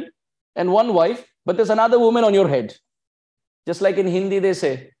husband and one wife, but there's another woman on your head. Just like in Hindi, they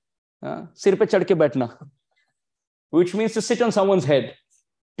say, sir pe chad ke baithna, which means to sit on someone's head,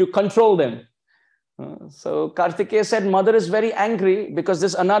 to control them. So Kartikeya said, mother is very angry because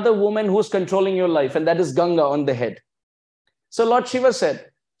there's another woman who's controlling your life, and that is Ganga on the head. So Lord Shiva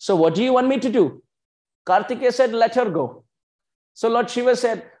said, so what do you want me to do? Kartikeya said, let her go. So Lord Shiva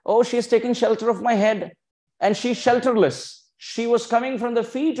said, oh, she's taking shelter of my head and she's shelterless. She was coming from the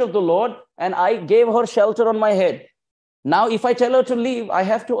feet of the Lord and I gave her shelter on my head. Now, if I tell her to leave, I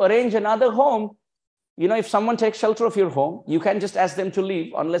have to arrange another home. You know, if someone takes shelter of your home, you can't just ask them to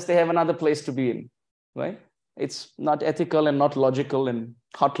leave unless they have another place to be in, right? It's not ethical and not logical and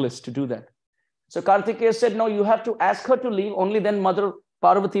heartless to do that. So Kartikeya said, no, you have to ask her to leave. Only then Mother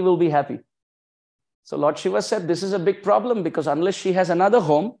Parvati will be happy. So Lord Shiva said, this is a big problem because unless she has another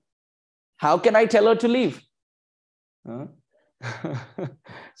home, how can I tell her to leave?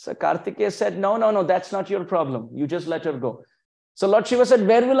 So Kartikeya said, no, that's not your problem. You just let her go. So Lord Shiva said,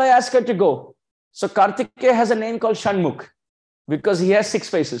 where will I ask her to go? So Kartikeya has a name called Shanmukh because he has 6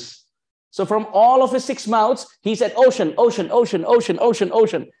 faces. So from all of his 6 mouths, he said, ocean, ocean, ocean, ocean, ocean,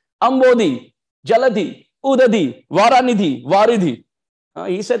 ocean. Ambodhi, Jaladhi, Udadhi, Varanidhi, Varidhi.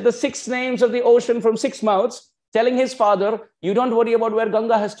 He said the 6 names of the ocean from 6 mouths, telling his father, you don't worry about where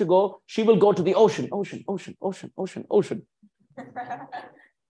Ganga has to go. She will go to the ocean, ocean, ocean, ocean, ocean, ocean.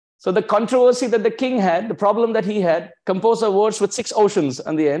 So the controversy that the king had, the problem that he had, composed a verse with 6 oceans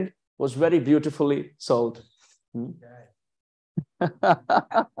on the end, was very beautifully solved.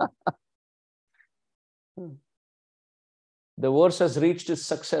 The verse has reached its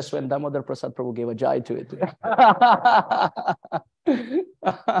success when Damodar Prasad Prabhu gave a jai to it.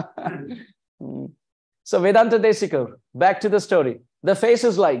 So Vedanta Desikar, back to the story. The face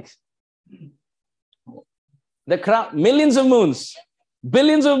is like the crown, millions of moons,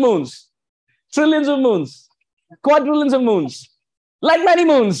 billions of moons, trillions of moons, quadrillions of moons, like many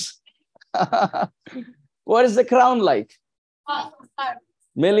moons. What is the crown like?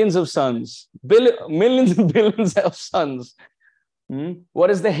 Millions of suns, millions and billions of suns. What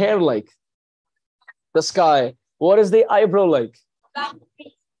is the hair like? The sky. What is the eyebrow like?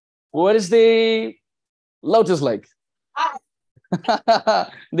 What is the lotus like?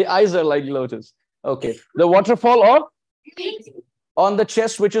 The eyes are like lotus. Okay. The waterfall on the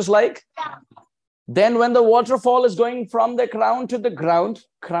chest, which is like? Then when the waterfall is going from the crown to the ground,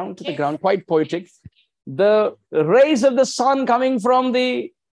 quite poetic, the rays of the sun coming from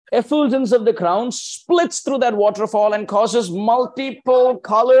the effulgence of the crown splits through that waterfall and causes multiple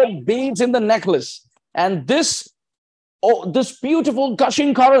colored beads in the necklace. And this beautiful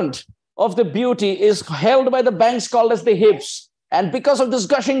gushing current of the beauty is held by the banks called as the hips. And because of this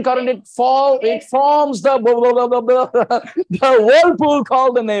gushing current, it forms the whirlpool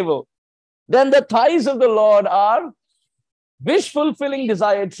called the navel. Then the thighs of the Lord are wish-fulfilling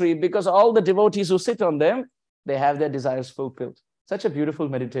desire tree, because all the devotees who sit on them, they have their desires fulfilled. Such a beautiful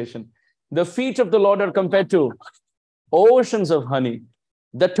meditation. The feet of the Lord are compared to oceans of honey.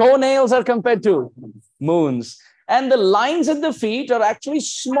 The toenails are compared to moons. And the lines at the feet are actually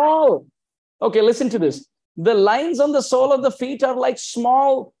small. Okay, listen to this. The lines on the sole of the feet are like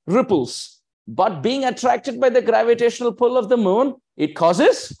small ripples. But being attracted by the gravitational pull of the moon, it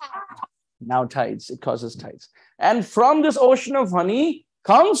causes now tides. It causes tides. And from this ocean of honey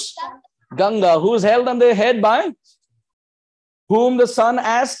comes Ganga, who is held on the head by whom the sun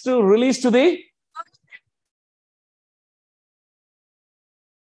asked to release to thee.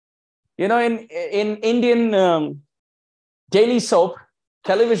 You know, in Indian daily soap,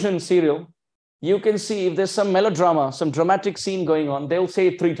 television serial, you can see if there's some melodrama, some dramatic scene going on, they'll say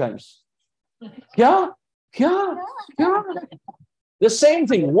it 3 times. Yeah. The same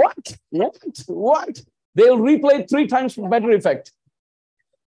thing. What? They'll replay it 3 times for better effect.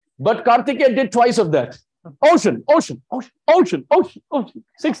 But Kartikeya did twice of that. Ocean,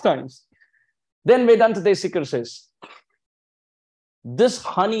 6 times. Then Vedanta Desikar says, this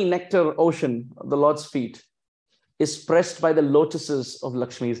honey nectar ocean of the Lord's feet is pressed by the lotuses of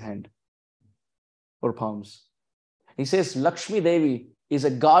Lakshmi's hand or palms. He says Lakshmi Devi is a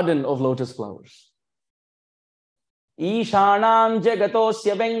garden of lotus flowers. Ishanam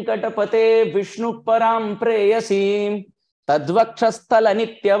jagatosya venkatapate Vishnu param preyasim Tadvakshasthala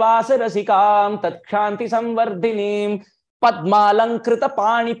nityavasa rasikam Tatshanti samvardinim Padmalankrita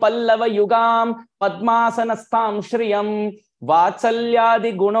pani pallava yugam Padmasanastam shriyam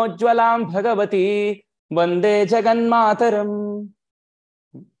Vatsalyadi gunojvalam bhagavati Vande Jaganmataram.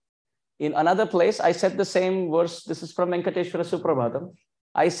 In another place, I said the same verse. This is from Venkateshwara Suprabhatam.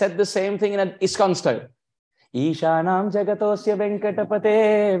 I said the same thing in an ISKCON style. Ishanam jagatosya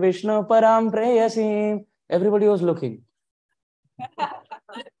venkatapate Vishnu param preyasim. Everybody was looking.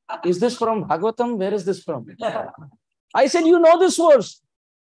 Is this from Bhagavatam? Where is this from? I said, you know this verse.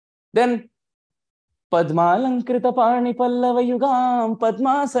 Then Padmalankrita pani pallava yugam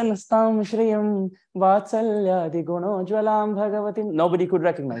Padmasanastam shriyam Vatsalyadi gunojvalam bhagavatim. Nobody could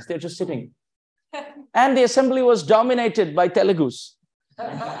recognize. They're just sitting. And the assembly was dominated by Telugus.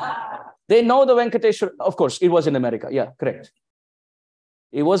 They know the Venkateshwara. Of course, it was in America. Yeah, correct.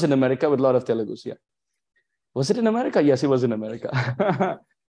 It was in America with a lot of Telugus. Yeah. Was it in America? Yes, it was in America.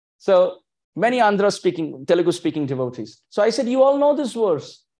 So many Telugu speaking devotees. So I said, you all know this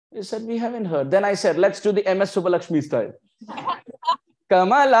verse. They said, we haven't heard. Then I said, let's do the MS Subbalakshmi style.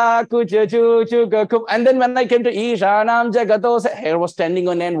 Kamala kuchu. And then when I came to Ishanam Jagatos, hair was standing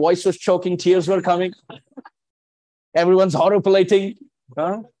on end, voice was choking, tears were coming. Everyone's horripilating.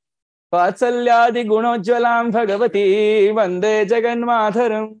 Vatsalyadi gunojvalam bhagavati Vande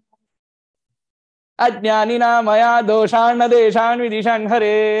Jaganmataram. Ajnanina maya doshana deshan vidishan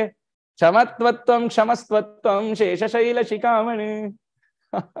hare Chamatvatvam kshamastatvam shesha shaila shikamani.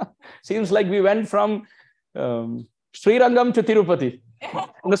 Seems like we went from Srirangam to Tirupati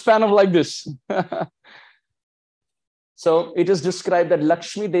in the span of like this. So it is described that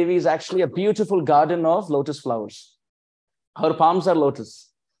Lakshmi Devi is actually a beautiful garden of lotus flowers. Her palms are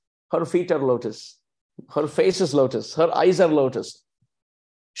lotus. Her feet are lotus. Her face is lotus. Her eyes are lotus.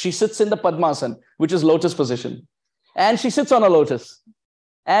 She sits in the Padmasana, which is lotus position. And she sits on a lotus.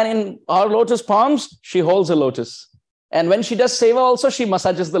 And in her lotus palms, she holds a lotus. And when she does seva also, she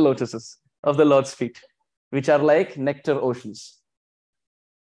massages the lotuses of the Lord's feet, which are like nectar oceans.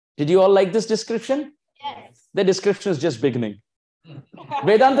 Did you all like this description? Yes. The description is just beginning.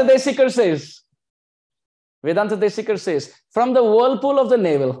 Vedanta Desikar says, from the whirlpool of the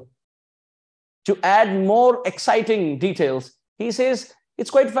navel, to add more exciting details, he says, it's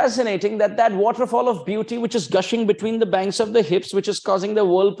quite fascinating that waterfall of beauty, which is gushing between the banks of the hips, which is causing the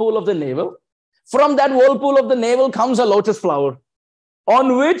whirlpool of the navel. From that whirlpool of the navel comes a lotus flower,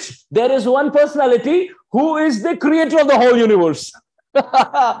 on which there is one personality who is the creator of the whole universe.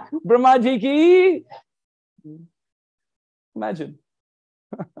 Brahmaji ki. Imagine.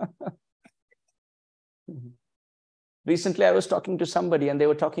 Recently, I was talking to somebody and they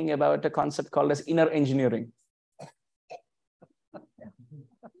were talking about a concept called as inner engineering.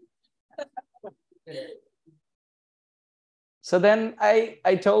 So then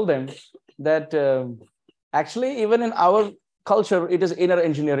I told them that actually, even in our culture, it is inner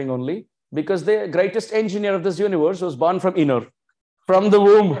engineering only, because the greatest engineer of this universe was born from inner, from the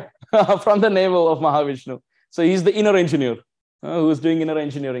womb, from the navel of Mahavishnu. So he's the inner engineer who's doing inner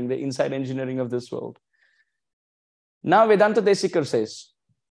engineering, the inside engineering of this world. Now Vedanta Desikar says,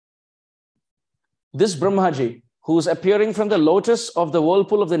 this Brahmaji, who's appearing from the lotus of the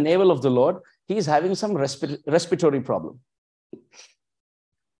whirlpool of the navel of the Lord, he's having some respiratory problem.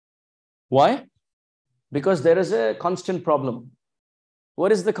 Why? Because there is a constant problem.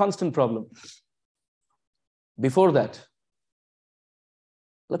 What is the constant problem? Before that,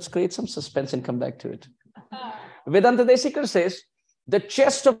 let's create some suspense and come back to it. Vedanta Desikar says, the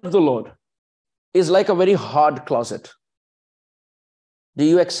chest of the Lord is like a very hard closet. Do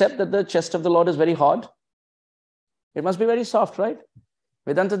you accept that the chest of the Lord is very hard? It must be very soft, right?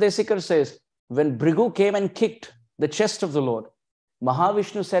 Vedanta Desikar says, when Bhrigu came and kicked the chest of the Lord,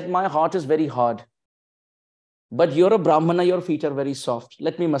 Mahavishnu said, my heart is very hard. But you're a Brahmana, your feet are very soft.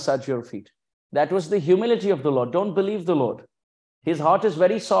 Let me massage your feet. That was the humility of the Lord. Don't believe the Lord. His heart is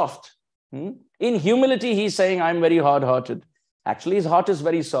very soft. In humility, he's saying, I'm very hard-hearted. Actually, his heart is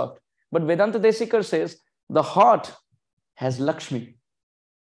very soft. But Vedanta Desikar says, the heart has Lakshmi.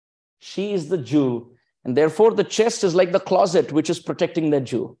 She is the jewel. And therefore, the chest is like the closet which is protecting that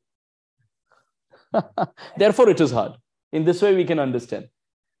jewel. Therefore, it is hard. In this way, we can understand.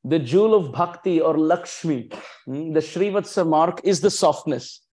 The jewel of bhakti or Lakshmi, the Srivatsa mark, is the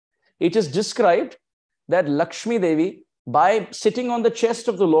softness. It is described that Lakshmi Devi, by sitting on the chest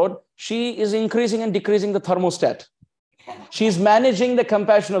of the Lord, she is increasing and decreasing the thermostat. She is managing the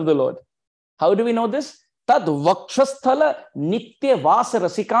compassion of the Lord. How do we know this? Tad vakshasthala nitya vasa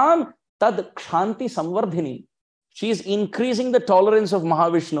rasikam tad kshanti samvardhini. She is increasing the tolerance of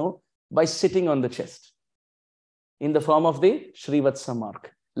Mahavishnu by sitting on the chest in the form of the Srivatsa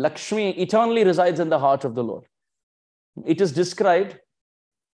mark. Lakshmi eternally resides in the heart of the Lord. It is described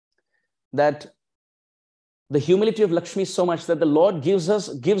that the humility of Lakshmi is so much that the Lord gives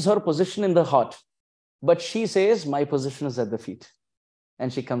her position in the heart. But she says, my position is at the feet.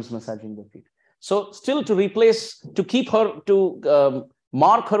 And she comes massaging the feet. So still to keep her, to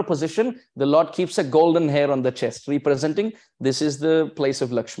mark her position, the Lord keeps a golden hair on the chest, representing this is the place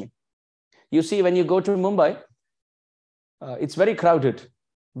of Lakshmi. You see, when you go to Mumbai, it's very crowded,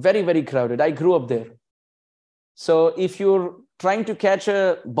 very, very crowded. I grew up there. So if you're trying to catch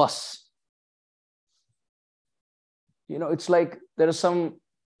a bus, you know, it's like there is some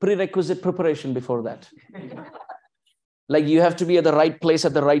prerequisite preparation before that. Like you have to be at the right place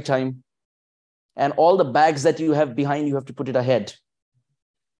at the right time. And all the bags that you have behind, you have to put it ahead.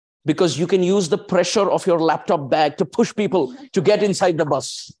 Because you can use the pressure of your laptop bag to push people to get inside the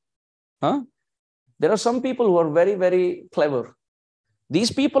bus. There are some people who are very, very clever.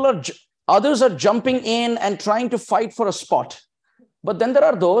 These people others are jumping in and trying to fight for a spot. But then there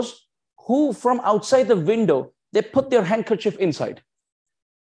are those who from outside the window, they put their handkerchief inside.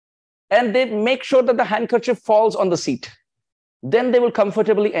 And they make sure that the handkerchief falls on the seat. Then they will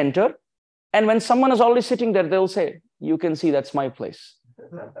comfortably enter. And when someone is already sitting there, they'll say, you can see that's my place.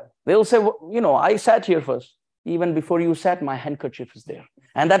 They'll say, you know, I sat here first. Even before you sat, my handkerchief is there.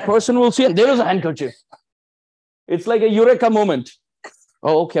 And that person will see, and there is a handkerchief. It's like a eureka moment.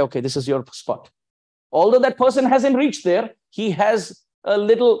 Oh, okay, this is your spot. Although that person hasn't reached there, he has a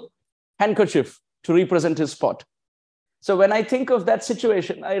little handkerchief to represent his spot. So when I think of that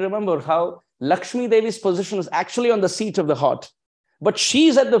situation, I remember how Lakshmi Devi's position is actually on the seat of the heart. But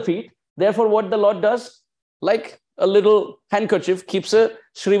she's at the feet. Therefore, what the Lord does, like a little handkerchief, keeps a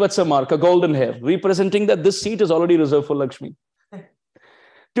Srivatsa mark, a golden hair, representing that this seat is already reserved for Lakshmi.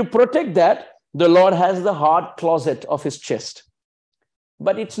 To protect that, the Lord has the heart closet of his chest.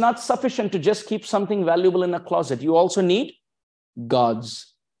 But it's not sufficient to just keep something valuable in a closet. You also need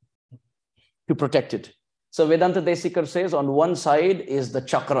gods to protect it. So Vedanta Desikar says on one side is the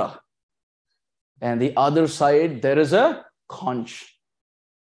chakra, and the other side there is a conch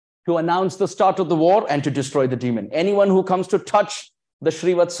to announce the start of the war and to destroy the demon. Anyone who comes to touch the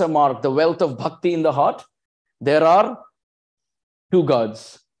Srivatsa mark, the wealth of bhakti in the heart, there are two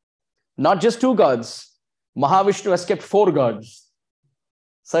gods. Not just two gods. Mahavishnu has kept four gods.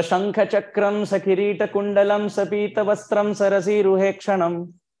 Sashankha chakram sakirita kundalam sapita vastram sarasi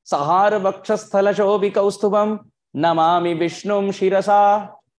ruhekshanam sahara vakshasthala shobi kaustubam namami vishnum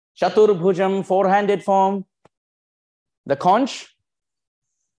shirasa chaturbhujam, four-handed form. The conch,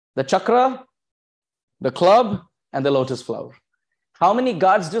 the chakra, the club, and the lotus flower. How many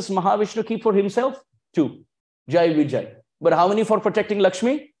gods does Mahavishnu keep for himself? Two. Jai Vijay. But how many for protecting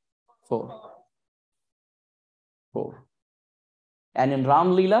Lakshmi? Four. And in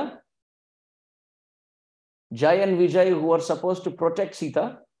Ram Leela, Jai and Vijay, who are supposed to protect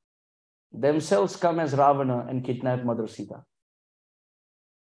Sita, themselves come as Ravana and kidnap Mother Sita.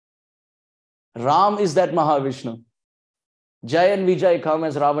 Ram is that Mahavishnu. Jai and Vijay come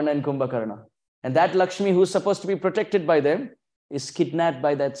as Ravana and Kumbhakarna. And that Lakshmi, who is supposed to be protected by them, is kidnapped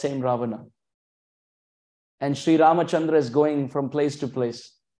by that same Ravana. And Sri Ramachandra is going from place to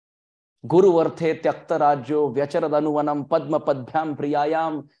place. Guru Varthe Tyakta Rajyo Vyacharadanuvanam Padma Padbhyam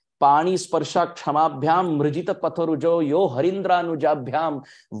Priyayam Pani Sparshak Kshamabhyam Mrijita Patharujo Yo Harindraanujabhyam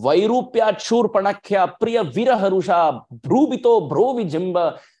Vairupya Churpanakya Priya Viraharusha Brubito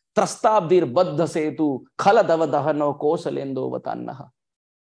Brovijimba Trastabdir Baddha Setu Khaladavadahano Kosalendo Vatannaha.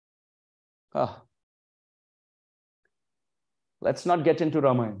 Let's not get into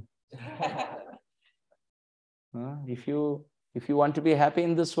Ramayana. If you want to be happy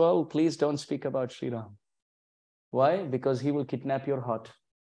in this world, please don't speak about Sri Ram. Why? Because he will kidnap your heart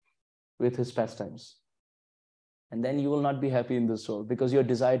with his pastimes. And then you will not be happy in this world because your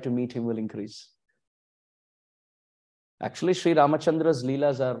desire to meet him will increase. Actually, Sri Ramachandra's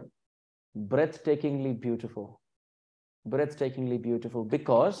Leelas are breathtakingly beautiful. Breathtakingly beautiful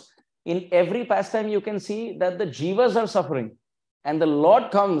because in every pastime you can see that the jivas are suffering and the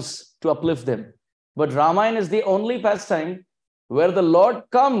Lord comes to uplift them. But Ramayana is the only pastime where the Lord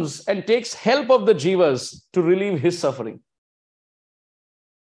comes and takes help of the jivas to relieve his suffering.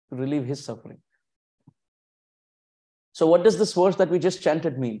 To relieve his suffering. So what does this verse that we just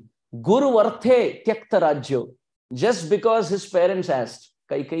chanted mean? Guru Varthe Tyakta Rajyo. Just because his parents asked,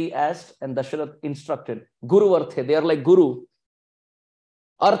 Kaikeyi asked and Dasharath instructed. Guru Varthe, they are like Guru.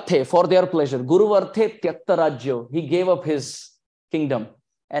 Arthe, for their pleasure. Guru Varthe Tyakta Rajyo. He gave up his kingdom.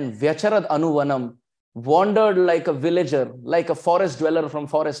 And Vyacharad Anuvanam, wandered like a villager, like a forest dweller from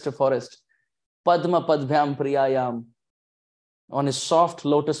forest to forest. Padma Padbhyam Priyayam, on his soft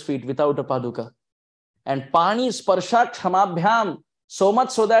lotus feet without a paduka. And Pani Sparshak Kshamabhyam, so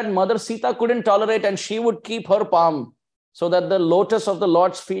much so that Mother Sita couldn't tolerate and she would keep her palm so that the lotus of the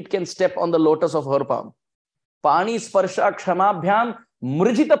Lord's feet can step on the lotus of her palm. Pani Sparshak Kshamabhyam,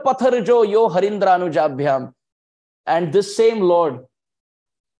 Mrijita Patharjo Yo Harindraanujabhyam. And this same Lord,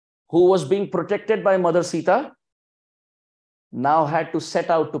 who was being protected by Mother Sita, now had to set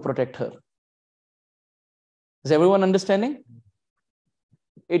out to protect her. Is everyone understanding?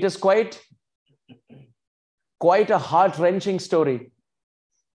 It is quite a heart-wrenching story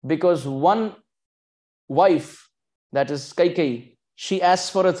because one wife, that is Kaikeyi, she asks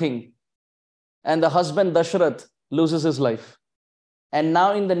for a thing and the husband Dasharath loses his life. And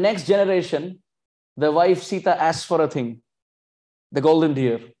now in the next generation, the wife Sita asks for a thing, the golden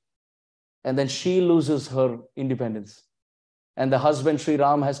deer. And then she loses her independence. And the husband Sri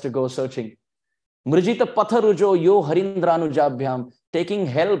Ram has to go searching. Mrijita Patharujo Yo Harindraanujabhyam, taking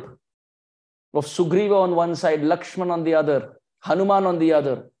help of Sugriva on one side, Lakshman on the other, Hanuman on the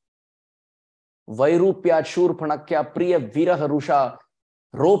other. Vairupya Churpanakya Priya Viraharusha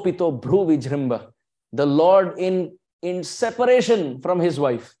Ropito Bhru Vijrimba. The Lord in separation from his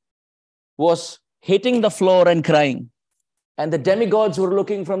wife was hitting the floor and crying. And the demigods were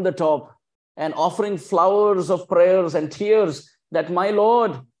looking from the top and offering flowers of prayers and tears that, my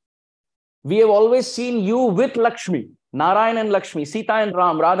Lord, we have always seen you with Lakshmi, Narayan and Lakshmi, Sita and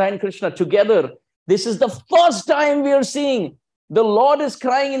Ram, Radha and Krishna together. This is the first time we are seeing the Lord is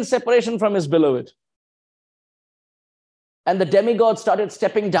crying in separation from his beloved. And the demigods started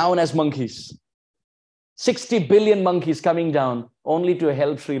stepping down as monkeys. 60 billion monkeys coming down only to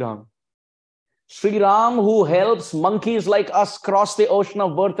help Sri Ram. Sri Ram, who helps monkeys like us cross the ocean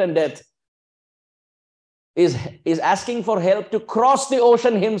of birth and death, is asking for help to cross the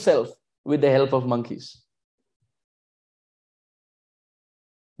ocean himself with the help of monkeys.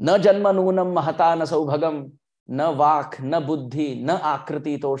 Na janma noonam mahata na saubhagam, na vak, na buddhi, na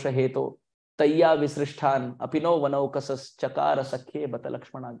akriti tosha heto, tayya visrishthan, apino vanaukasas chakara sakhe bata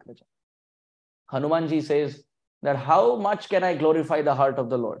lakshmanagraja. Hanumanji says that how much can I glorify the heart of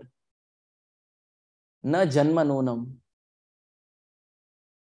the Lord? Na janma noonam.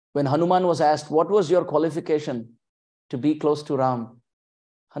 When Hanuman was asked, what was your qualification to be close to Ram?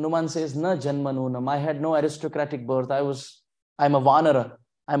 Hanuman says, na janma noonam. I had no aristocratic birth. I'm a vanara.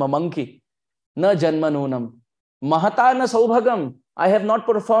 I'm a monkey. Na janma noonam. Mahata na saubhagam. I have not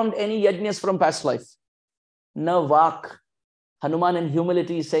performed any yajnas from past life. Na vak. Hanuman in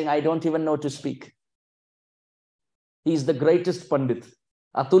humility is saying, I don't even know to speak. He is the greatest Pandit.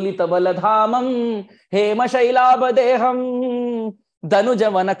 Atulita baladhamam hema shailabadeham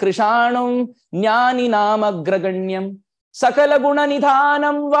danujavana krishanam jnani namagraganyam sakala guna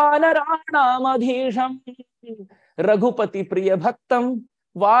nidhanam vanaranam adhisham raghupati priya bhaktam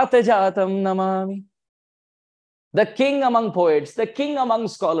vatajatam namami. The king among poets, the king among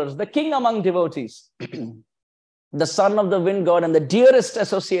scholars, the king among devotees, the son of the wind god and the dearest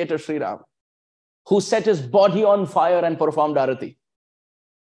associate of Sri Ram, who set his body on fire and performed arati.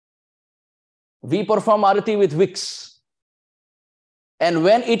 We perform arati with wicks. And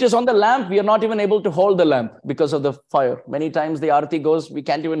when it is on the lamp, we are not even able to hold the lamp because of the fire. Many times the arati goes, we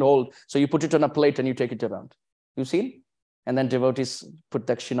can't even hold. So you put it on a plate and you take it around. You've seen? And then devotees put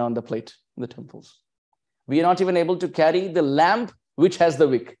dakshina on the plate in the temples. We are not even able to carry the lamp which has the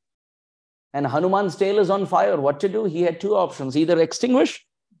wick. And Hanuman's tail is on fire. What to do? He had two options, either extinguish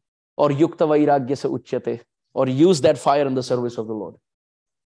or yukta vairagya sa uchyate, or use that fire in the service of the Lord.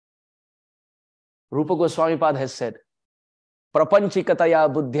 Rupa Goswami Pad has said,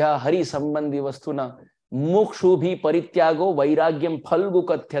 prapanchikataya buddhya hari sambandhi vastuna mukshu bhi parityago vairagyam phalgu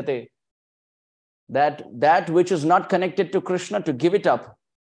kathyate. That which is not connected to Krishna, to give it up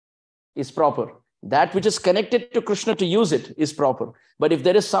is proper. That which is connected to Krishna, to use it is proper. But if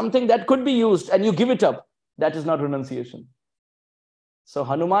there is something that could be used and you give it up, that is not renunciation. So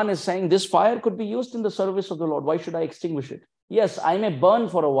Hanuman is saying this fire could be used in the service of the Lord. Why should I extinguish it? Yes, I may burn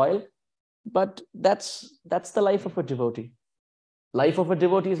for a while, but that's the life of a devotee. Life of a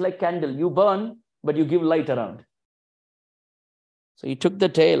devotee is like candle. You burn, but you give light around. So he took the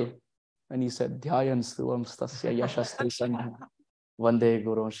tail and he said, Dhyayan suvam stasya yashastri sangha. Vande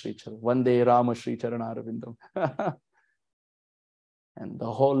Guru Shri Charan. Vande Rama Shri Charan Arvindam. And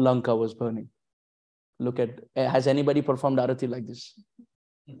the whole Lanka was burning. Look at, has anybody performed arati like this?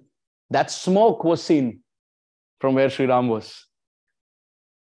 That smoke was seen from where Sri Ram was.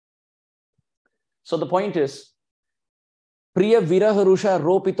 So the point is, Priya Viraharusha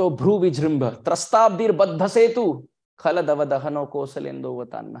Ropito Bhru Vijrimba Trastabdir Badbhasetu Khaladavadahano Kosalendo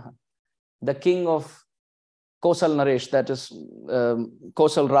Vatannaha. The king of Kosal Naresh, that is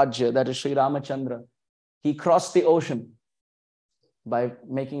Kosal Rajya, that is Sri Ramachandra, he crossed the ocean by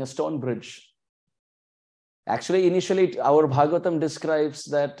making a stone bridge. Actually, initially, our Bhagavatam describes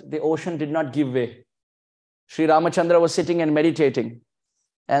that the ocean did not give way. Sri Ramachandra was sitting and meditating,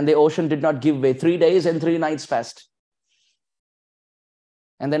 and the ocean did not give way. 3 days and 3 nights passed.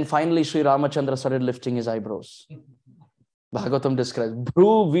 And then finally, Sri Ramachandra started lifting his eyebrows. Bhagavatam describes,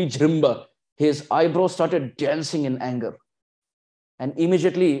 Bhru Vijrimba. His eyebrows started dancing in anger. And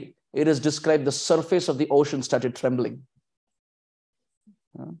immediately, it is described the surface of the ocean started trembling.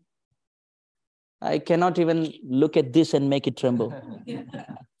 I cannot even look at this and make it tremble.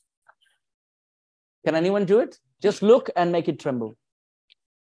 Can anyone do it? Just look and make it tremble.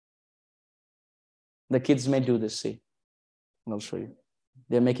 The kids may do this, see. I'll show you.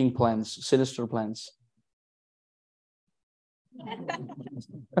 They're making plans, sinister plans.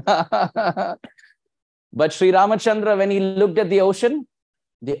 But Sri Ramachandra, when he looked at the ocean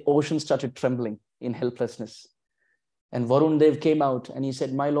started trembling in helplessness. And Varun Dev came out and he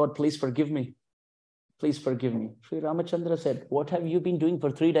said, my Lord, please forgive me. Please forgive me. Sri Ramachandra said, what have you been doing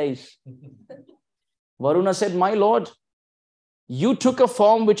for 3 days? Varuna said, my Lord, you took a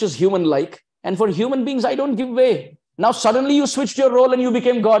form which is human-like, and for human beings, I don't give way. Now suddenly you switched your role and you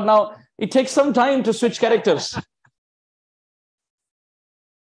became God. Now it takes some time to switch characters.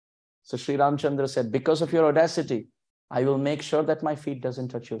 So Sri Ramachandra said, because of your audacity, I will make sure that my feet doesn't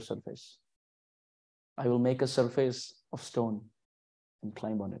touch your surface. I will make a surface of stone and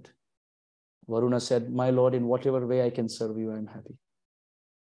climb on it. Varuna said, my Lord, in whatever way I can serve you, I am happy.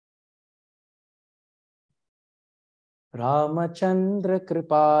 Ramachandra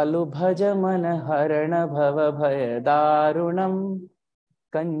kripalu bhaja man harana bhava bhaya darunam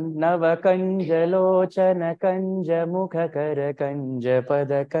Nava Kanja Lochana Kanja Mukha Kara Kanja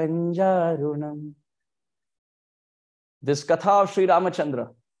Pada Kanjarunam. This Katha of Sri Ramachandra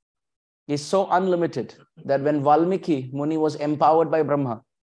is so unlimited that when Valmiki Muni was empowered by Brahma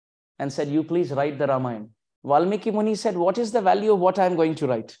and said, you please write the Ramayana, Valmiki Muni said, what is the value of what I am going to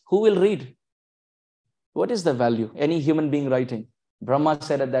write? Who will read? What is the value? Any human being writing? Brahma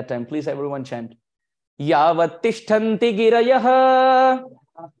said at that time, please everyone chant, Yavat Tishthanti Girayaha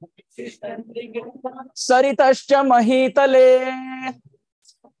Saritascha Mahitale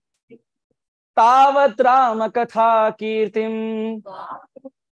Tavat Rama Katha Kirtim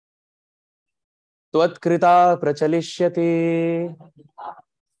Tvatkrita Prachalishyate.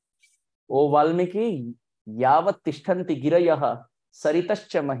 O Valmiki, Yavat Tishthanti Girayaha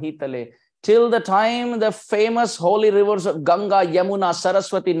Saritascha Mahitale. Till the time the famous holy rivers of Ganga, Yamuna,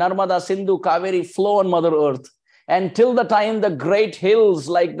 Saraswati, Narmada, Sindhu, Kaveri flow on Mother Earth. And till the time the great hills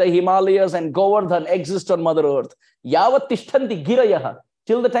like the Himalayas and Govardhan exist on Mother Earth. Yavat Tishthanti Girayaha.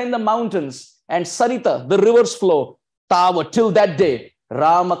 Till the time the mountains and Sarita, the rivers flow. Tavat, till that day.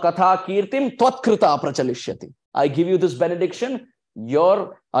 Rama Katha Kirtim Tvatkrita Prachalishyati. I give you this benediction.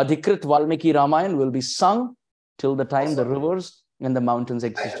 Your Adhikrit Valmiki Ramayana will be sung till the time the rivers and the mountains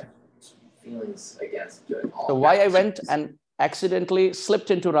exist. Feelings against it. So why I went and accidentally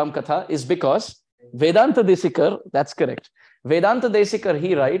slipped into Ram Katha is because Vedanta Desikar, that's correct. Vedanta Desikar,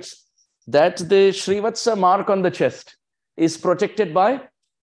 he writes that the Srivatsa mark on the chest is protected by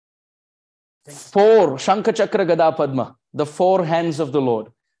 4 Shankha Chakra Gada Padma, the 4 hands of the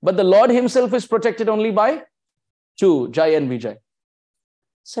Lord. But the Lord himself is protected only by 2, Jai and Vijay.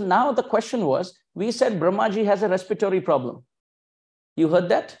 So now the question was, we said Brahmaji has a respiratory problem. You heard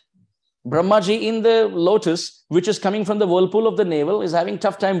that? Brahmaji in the lotus, which is coming from the whirlpool of the navel, is having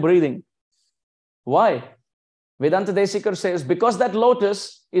tough time breathing. Why? Vedanta Desikar says, because that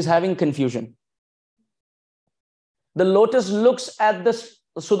lotus is having confusion. The lotus looks at the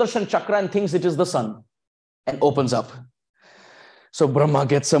Sudarshan Chakra and thinks it is the sun and opens up. So Brahma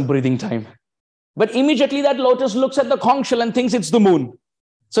gets some breathing time. But immediately that lotus looks at the conch shell and thinks it's the moon.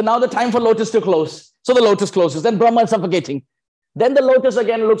 So now the time for lotus to close. So the lotus closes. Then Brahma is suffocating. Then the lotus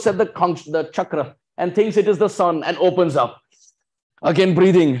again looks at the chakra and thinks it is the sun and opens up. Again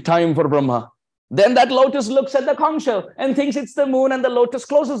breathing, time for Brahma. Then that lotus looks at the conch shell and thinks it's the moon and the lotus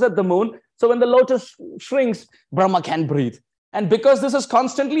closes at the moon. So when the lotus shrinks, Brahma can't breathe. And because this is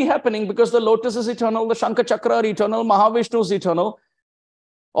constantly happening, because the lotus is eternal, the Shankha Chakra are eternal, Mahavishnu is eternal,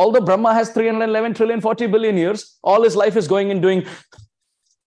 although Brahma has 311 trillion 40 billion years, all his life is going and doing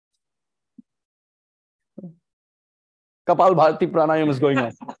Kapal Bharati Pranayam is going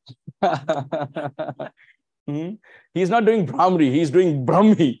on. He's not doing Brahmari, he's doing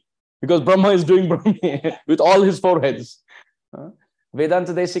Brahmi, because Brahma is doing Brahmi with all his 4 heads.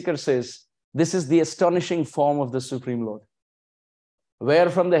 Vedanta Desikar says, this is the astonishing form of the Supreme Lord, where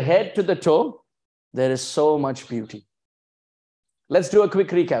from the head to the toe, there is so much beauty. Let's do a quick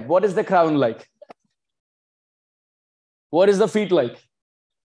recap. What is the crown like? What is the feet like?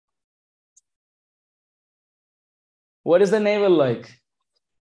 What is the navel like?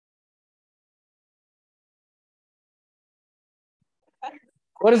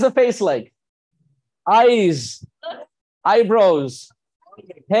 What is the face like? Eyes, eyebrows,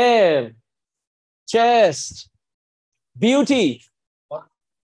 hair, chest, beauty.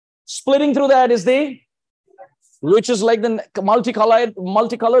 Splitting through that is which is like the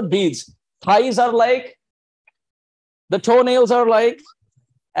multicolored beads. Thighs are like, the toenails are like,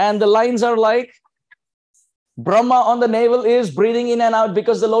 and the lines are like. Brahma on the navel is breathing in and out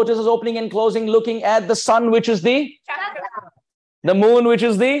because the lotus is opening and closing, looking at the sun, which is the moon, which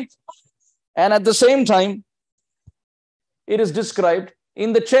is and at the same time, it is described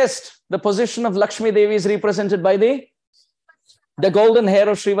in the chest, the position of Lakshmi Devi is represented by the golden hair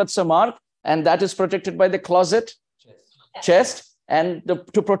of Srivatsa mark, and that is protected by the closet, chest, and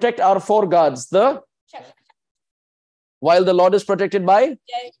to protect our 4 gods, while the Lord is protected by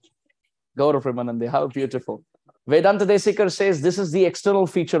Gaurav Premanande. How beautiful. Vedanta Desikar says this is the external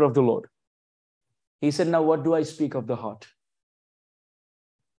feature of the Lord. He said, now what do I speak of the heart?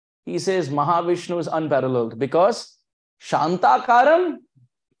 He says Mahavishnu is unparalleled because Shantakaram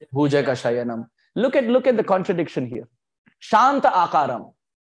Bhujaka Shayanam. Look at the contradiction here. Shanta Akaram.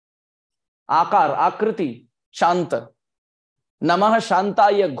 Akar, Akriti, Shanta. Namaha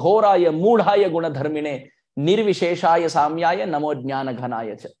Shantaya Ghoraya Mudhaya Gunadharmine Nirvisheshaya Samyaya Namo Jnana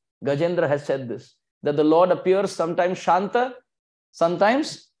Ghanaya. Gajendra has said this, that the Lord appears sometimes Shanta,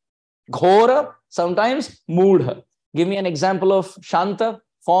 sometimes Ghora, sometimes Mudha. Give me an example of Shanta,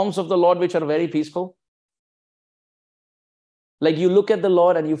 forms of the Lord which are very peaceful. Like you look at the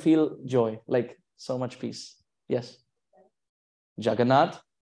Lord and you feel joy, like so much peace. Yes. Jagannath,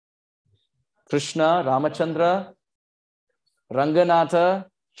 Krishna, Ramachandra, Ranganatha,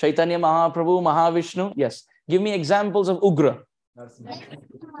 Chaitanya Mahaprabhu, Mahavishnu. Yes. Give me examples of Ugra.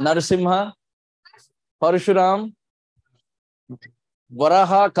 Narasimha, Parshuram,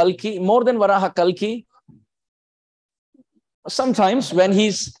 Varaha, Kalki, more than Varaha, Kalki. Sometimes when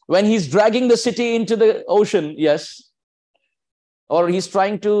he's dragging the city into the ocean, yes. Or he's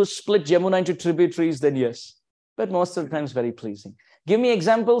trying to split Yamuna into tributaries, then yes. But most of the times very pleasing. Give me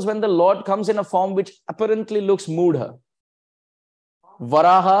examples when the Lord comes in a form which apparently looks Mudha.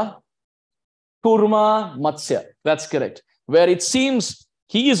 Varaha, Kurma, Matsya. That's correct. Where it seems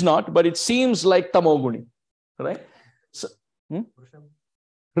he is not, but it seems like Tamoguni. Right? So,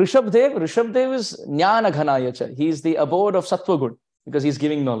 Rishabdev is Jnana Ghanayacha. He is the abode of Sattva Gun because he's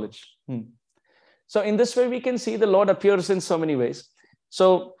giving knowledge. So in this way, we can see the Lord appears in so many ways.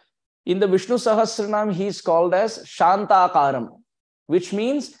 So in the Vishnu Sahasranam, he is called as Shantakaram, which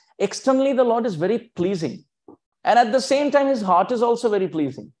means externally the Lord is very pleasing. And at the same time, his heart is also very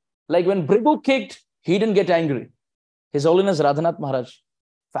pleasing. Like when Bhrigu kicked, he didn't get angry. His Holiness Radhanath Maharaj,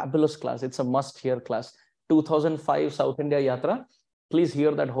 fabulous class. It's a must-hear class. 2005 South India Yatra. Please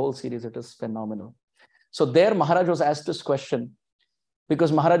hear that whole series. It is phenomenal. So there Maharaj was asked this question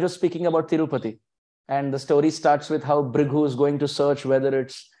because Maharaj was speaking about Tirupati. And the story starts with how Bhrigu is going to search whether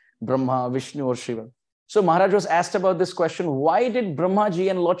it's Brahma, Vishnu or Shiva. So Maharaj was asked about this question. Why did Brahmaji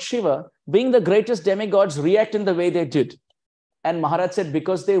and Lord Shiva, being the greatest demigods, react in the way they did? And Maharaj said,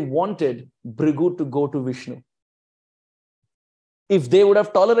 because they wanted Bhrigu to go to Vishnu. If they would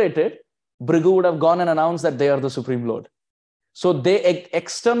have tolerated, Bhrigu would have gone and announced that they are the Supreme Lord. So they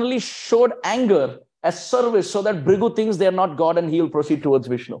externally showed anger as service so that Bhrigu thinks they are not God and he will proceed towards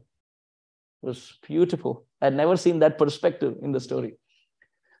Vishnu. It was beautiful. I'd never seen that perspective in the story.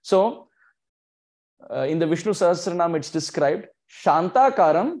 So in the Vishnu Sahasranam, it's described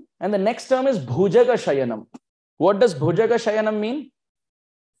Shantakaram, and the next term is Bhujaga Shayanam. What does Bhujaga Shayanam mean?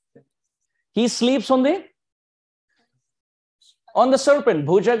 He sleeps on the serpent,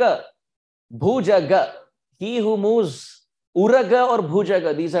 Bhujaga. Bhujaga, he who moves, Uraga or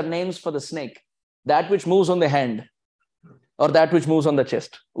Bhujaga, these are names for the snake. That which moves on the hand or that which moves on the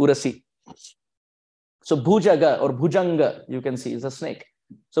chest, Urasi. So Bhujaga or Bhujanga, you can see, is a snake.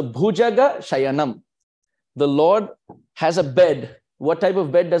 So Bhujaga Shayanam. The Lord has a bed. What type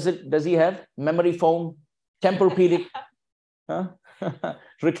of bed does he have? Memory foam, Tempur-Pedic,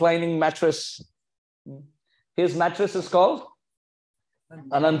 reclining mattress. His mattress is called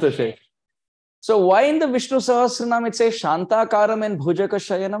Anantashe. So why in the Vishnu Sahasranam it says Shantakaram and Bhujaka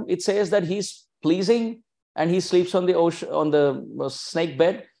Shayanam? It says that he's pleasing and he sleeps on the ocean, on the snake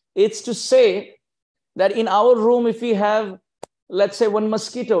bed. It's to say that in our room, if we have, let's say, one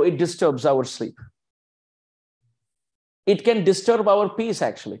mosquito, it disturbs our sleep. It can disturb our peace,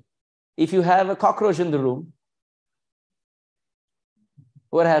 actually. If you have a cockroach in the room,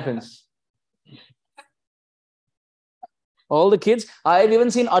 what happens? All the kids, I've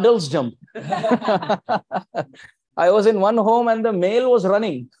even seen adults jump. I was in one home and the male was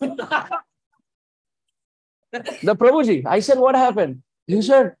running. The Prabhuji, I said, what happened? He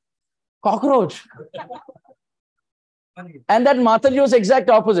said, cockroach. And that Mataji was exact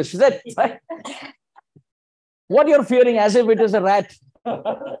opposite. She said, what you're fearing, as if it is a rat.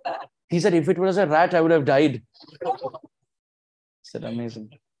 He said, if it was a rat, I would have died. I said,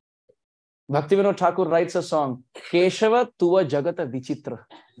 amazing. Bhaktivinoda Thakur writes a song, Keshava Tuva Jagata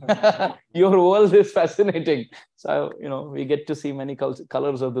Vichitra. Your world is fascinating. So, we get to see many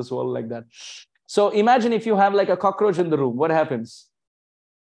colors of this world like that. So imagine if you have like a cockroach in the room, what happens?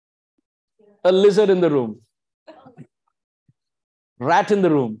 A lizard in the room. Rat in the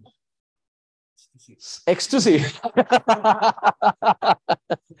room. Ecstasy.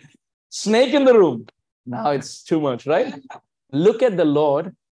 Snake in the room. Now it's too much, right? Look at the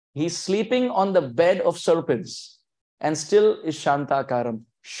Lord. He's sleeping on the bed of serpents and still is Shantakaram,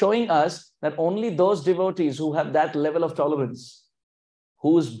 showing us that only those devotees who have that level of tolerance,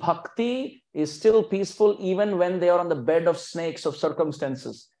 whose bhakti is still peaceful even when they are on the bed of snakes, of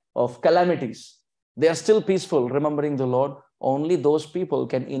circumstances, of calamities, they are still peaceful, remembering the Lord. Only those people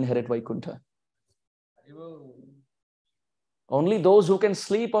can inherit Vaikuntha. Only those who can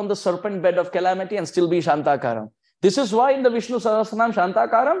sleep on the serpent bed of calamity and still be Shantakaram. This is why in the Vishnu Sahasranam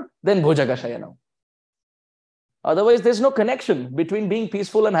Shantakaram, then Bhujaka Shayanam. Otherwise, there's no connection between being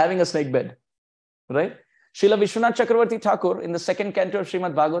peaceful and having a snake bed. Right? Srila Vishwanath Chakravarti Thakur, in the second canto of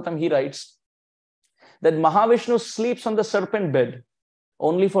Srimad Bhagavatam, he writes that Mahavishnu sleeps on the serpent bed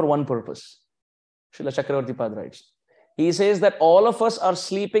only for one purpose. Srila Chakravarti Pad writes. He says that all of us are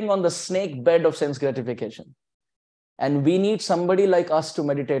sleeping on the snake bed of sense gratification. And we need somebody like us to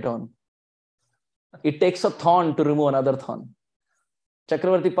meditate on. It takes a thorn to remove another thorn.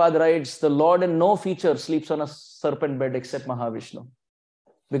 Chakravarti Pad writes, the Lord in no feature sleeps on a serpent bed except Mahavishnu,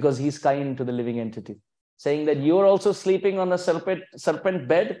 because he's kind to the living entity. Saying that you're also sleeping on a serpent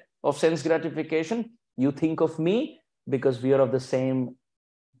bed of sense gratification. You think of me because we are of the same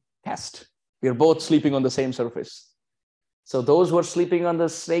caste. We are both sleeping on the same surface. So those who are sleeping on the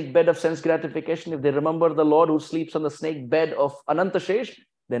snake bed of sense gratification, if they remember the Lord who sleeps on the snake bed of Anantashesh,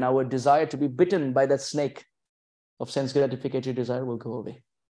 then our desire to be bitten by that snake of sense gratificatory desire will go away.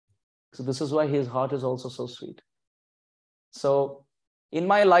 So this is why his heart is also so sweet. So in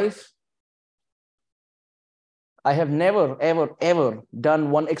my life, I have never, ever, ever done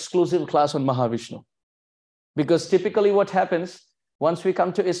one exclusive class on Mahavishnu. Because typically what happens, once we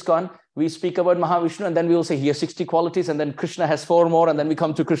come to ISKCON, we speak about Mahavishnu and then we will say he has 60 qualities and then Krishna has 4 more and then we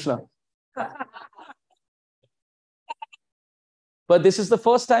come to Krishna. But this is the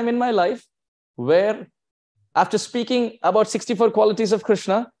first time in my life where after speaking about 64 qualities of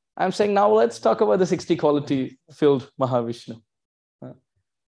Krishna, I'm saying now let's talk about the 60 quality filled Mahavishnu.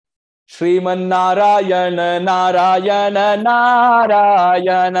 Shriman Narayana, Narayana,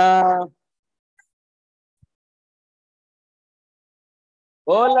 Narayana.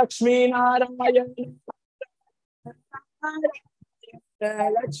 Oh Lakshmi Narayana,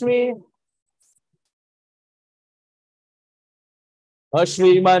 Lakshmi. Oh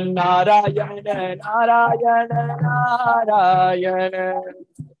Shriman Narayana, Narayana, Narayana.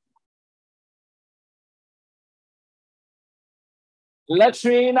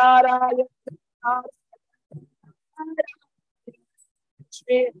 Lakshmi Narayana,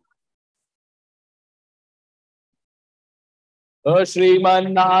 Lakshmi. Oh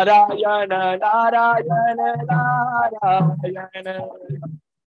Shriman Narayana, Narayana, Narayana.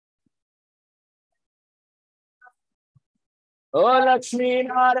 Oh Lakshmi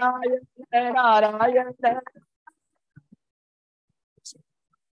Narayana, Narayana.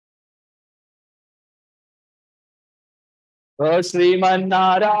 Oh Shriman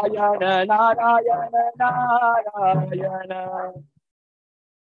Narayana, Narayana, Narayana.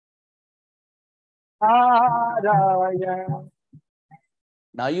 Narayana.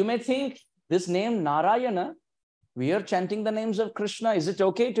 Now you may think this name Narayana, we are chanting the names of Krishna. Is it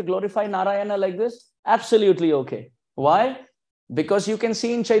okay to glorify Narayana like this? Absolutely okay. Why? Because you can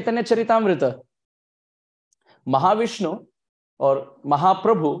see in Chaitanya Charitamrita, Mahavishnu or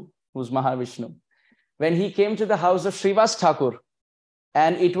Mahaprabhu, who's Mahavishnu, when he came to the house of Srivas Thakur,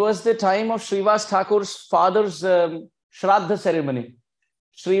 and it was the time of Srivas Thakur's father's Shraddha ceremony.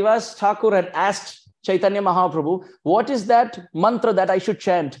 Srivas Thakur had asked Chaitanya Mahaprabhu, what is that mantra that I should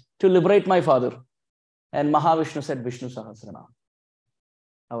chant to liberate my father? And Mahavishnu said, Vishnu Sahasranam,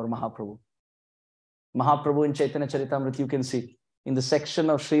 our Mahaprabhu. Mahaprabhu in Chaitanya Charitamrita, you can see in the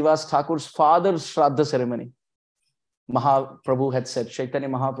section of Srivas Thakur's father's Shraddha ceremony, Mahaprabhu had said, Chaitanya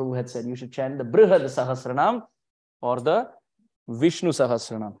Mahaprabhu had said, you should chant the Brihad Sahasranam or the Vishnu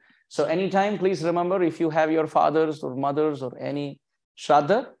Sahasranam. So anytime, please remember, if you have your fathers or mothers or any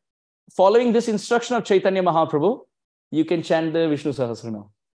Shraddha, following this instruction of Chaitanya Mahaprabhu, you can chant the Vishnu Sahasranam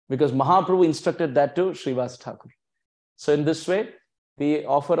because Mahaprabhu instructed that to Srivas Thakur. So in this way, we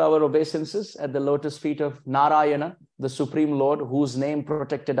offer our obeisances at the lotus feet of Narayana, the Supreme Lord, whose name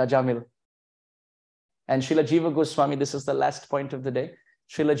protected Ajamil. And Srila Jiva Goswami, this is the last point of the day.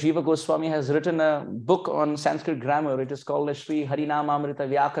 Srila Jiva Goswami has written a book on Sanskrit grammar. It is called Sri Harinamamrita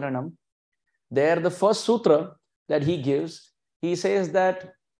Vyakaranam. There, the first sutra that he gives, he says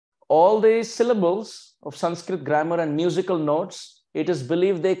that all the syllables of Sanskrit grammar and musical notes, it is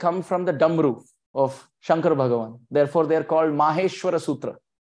believed they come from the Damru of Shankar Bhagavan. Therefore, they are called Maheshwara Sutra,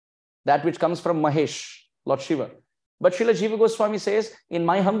 that which comes from Mahesh, Lord Shiva. But Srila Jiva Goswami says, in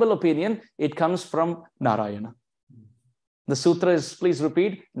my humble opinion, it comes from Narayana. The sutra is, please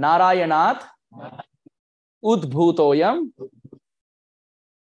repeat, Narayanat Udbhutoyam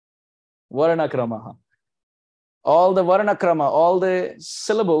Varanakramaha. All the Varanakrama, all the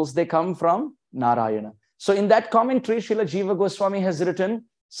syllables, they come from Narayana. So in that commentary, Srila Jiva Goswami has written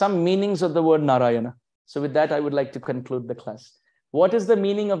some meanings of the word Narayana. So with that, I would like to conclude the class. What is the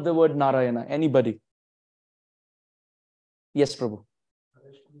meaning of the word Narayana? Anybody? Yes, Prabhu.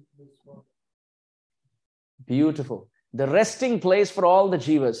 Beautiful. The resting place for all the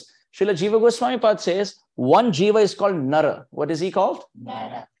jivas. Srila Jiva Goswami Pad says, one jiva is called Nara. What is he called?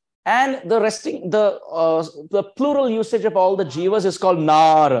 Nara. And the plural usage of all the jivas is called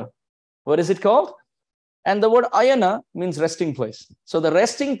Nara. What is it called? And the word Ayana means resting place. So the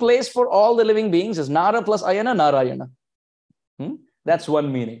resting place for all the living beings is Nara plus Ayana, Narayana. That's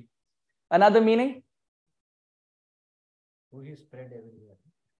one meaning. Another meaning? Who is spread everywhere.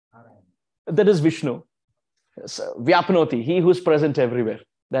 That is Vishnu. So, Vyapnoti, he who's present everywhere.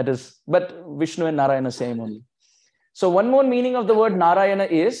 That is, but Vishnu and Narayana same only. So one more meaning of the word Narayana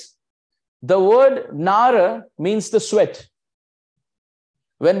is, the word Nara means the sweat.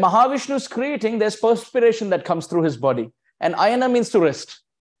 When Mahavishnu is creating, there's perspiration that comes through his body. And Ayana means to rest.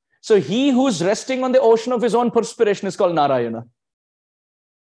 So he who's resting on the ocean of his own perspiration is called Narayana.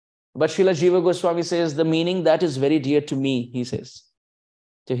 But Srila Jiva Goswami says the meaning that is very dear to me, he says,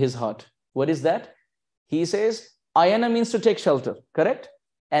 to his heart. What is that? He says, Ayana means to take shelter, correct?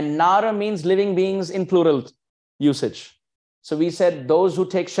 And Nara means living beings in plural usage. So we said those who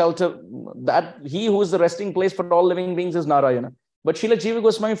take shelter, that he who is the resting place for all living beings is Narayana. But Srila Jiva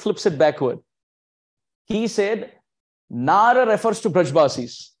Goswami flips it backward. He said, Nara refers to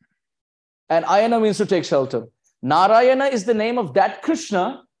Brajbasis and Ayana means to take shelter. Narayana is the name of that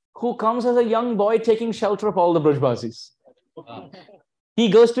Krishna who comes as a young boy taking shelter of all the Brajbasis. He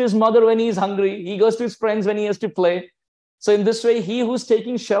goes to his mother when he is hungry. He goes to his friends when he has to play. So in this way, he who's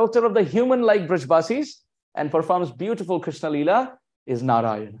taking shelter of the human-like Brajbasis and performs beautiful Krishna Leela is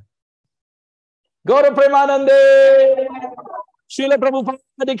Narayana. Gaura Premanande! Srila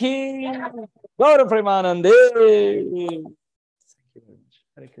Prabhupada ki! Gaura Premanande! Thank you very much.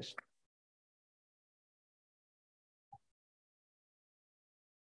 Hare Krishna.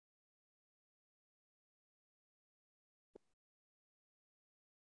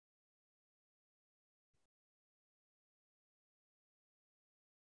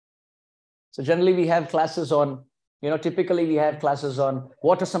 So generally we have classes on, typically we have classes on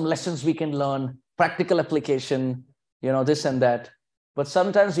what are some lessons we can learn, practical application, this and that. But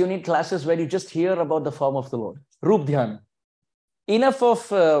sometimes you need classes where you just hear about the form of the Lord. Roop Dhyan. Enough of,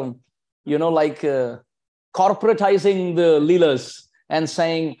 corporatizing the Leelas and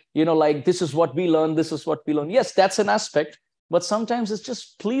saying, this is what we learn, this is what we learn. Yes, that's an aspect. But sometimes it's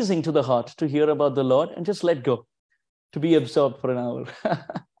just pleasing to the heart to hear about the Lord and just let go, to be absorbed for an hour.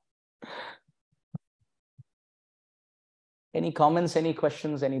 Any comments, any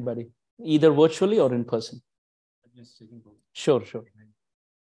questions, anybody? Either virtually or in person? Sure.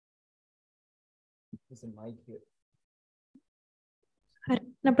 There's a mic here.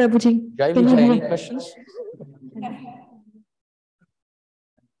 No, Prabhuji. Jai Vijay, any questions?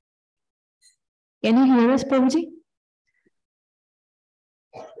 Can you hear us, Prabhuji?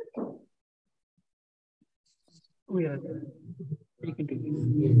 We are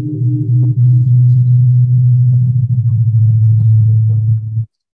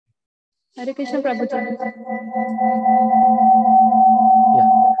Hare Krishna, Prabhuji. Yeah.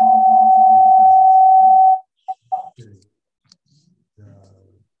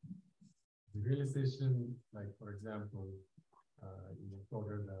 The realization, like for example, you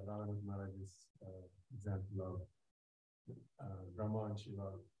quoted Ravana Maharaj's example of Brahma and Shiva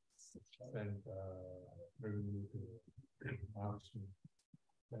sent revenue to Mahavishnu.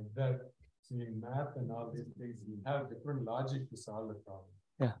 Like that, so in math and all these things, we have different logic to solve the problem.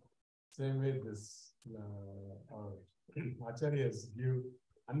 Yeah. Same way, this our acharyas give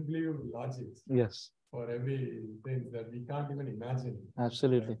unbelievable logics. Yes. For every thing that we can't even imagine.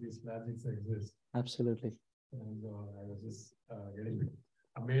 Absolutely. These logics exist. Absolutely. And I was just getting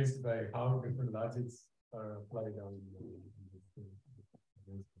amazed by how different logics are applied on this thing.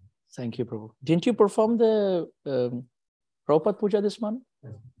 Thank you, Prabhu. Didn't you perform the Prabhupada Puja this morning?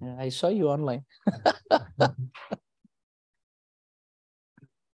 Yes. Yeah, I saw you online.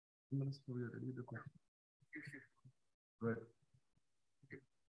 Right.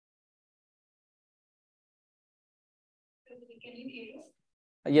 Can you hear us?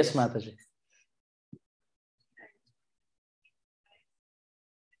 Yes, Mataji.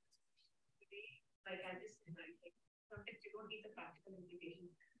 Like at this time, sometimes you don't need the practical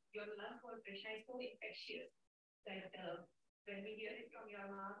implications. Your love for Krishna is so infectious that when we hear it from your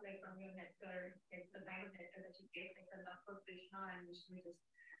mouth, like from your nectar, like the kind of nectar that you get, like the love for Krishna and Vishnu is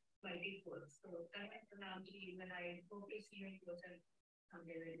my deep words. So connect analogy when I hope to see you in person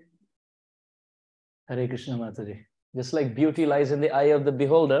someday. Hare Krishna, Mataji. Just like beauty lies in the eye of the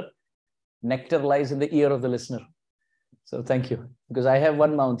beholder, nectar lies in the ear of the listener. So thank you. Because I have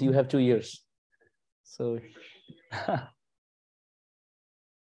one mouth, you have 2 ears. So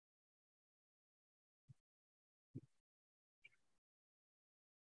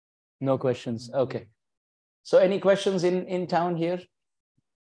no questions. Okay. So any questions in town here?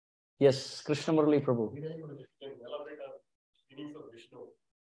 Yes, Krishna Murali Prabhu.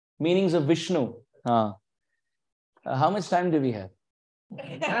 Meanings of Vishnu. How much time do we have?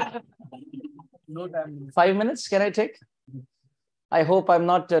 no time. 5 minutes, can I take? I hope I'm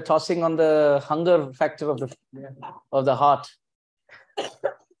not tossing on the hunger factor of the heart.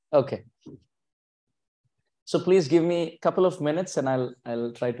 Okay. So please give me a couple of minutes and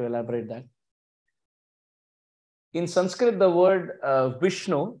I'll try to elaborate that. In Sanskrit, the word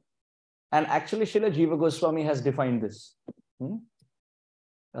Vishnu, and actually Srila Jiva Goswami has defined this.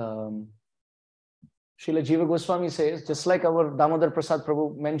 Srila Jiva Goswami says, just like our Damodar Prasad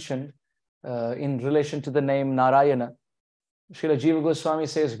Prabhu mentioned in relation to the name Narayana, Srila Jiva Goswami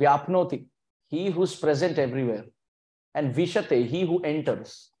says, Vyapnoti, he who's present everywhere, and Vishate, he who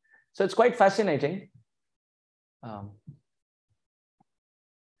enters. So it's quite fascinating.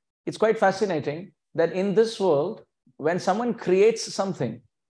 It's quite fascinating that in this world, when someone creates something,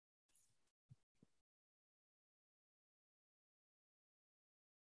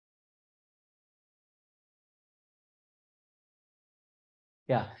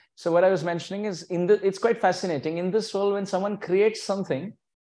 yeah. So what I was mentioning is it's quite fascinating. In this world, when someone creates something,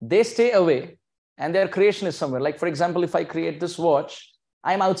 they stay away and their creation is somewhere. Like, for example, if I create this watch,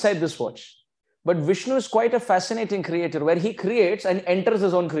 I'm outside this watch. But Vishnu is quite a fascinating creator where he creates and enters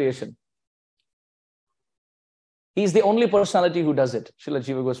his own creation. He's the only personality who does it. Srila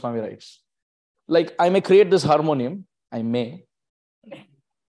Jiva Goswami writes. Like, I may create this harmonium. I may.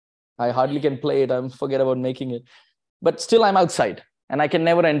 I hardly can play it. I forget about making it. But still, I'm outside and I can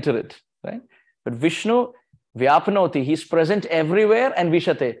never enter it. Right? But Vishnu, Vyapnoti, he's present everywhere, and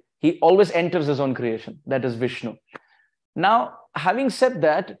Vishate, he always enters his own creation. That is Vishnu. Now, having said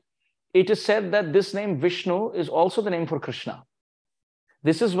that, it is said that this name Vishnu is also the name for Krishna.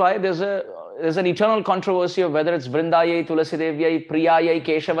 This is why there's an eternal controversy of whether it's Vrindayai, Tulasidevyai, Priyayai,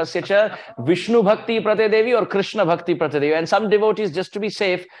 Keshavasya cha, Vishnu Bhakti Pratedevi or Krishna Bhakti Pratedevi. And some devotees, just to be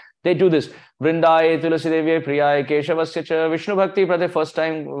safe, they do this. Vrindayai, Tulasidevyai, Priyayai, Keshavasya cha, Vishnu Bhakti Pratedevi first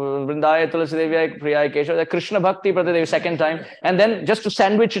time, Vrindayai, Tulasidevyai, Priyayai, Keshavasya, Krishna Bhakti Pratedevi second time. And then just to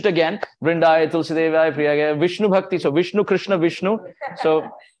sandwich it again, Vrindayai, Tulasidevyai, Priyayai, Vishnu Bhakti. So Vishnu, Krishna, Vishnu. So,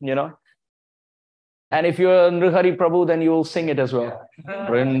 you know. And if you're Nrihari Prabhu, then you will sing it as well.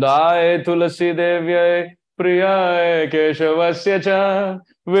 Vrindai Tulasi Devyai Priyai Keshavasya cha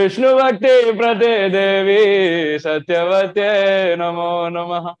Vishnu Bhakti Prate Devi Satyavate Namo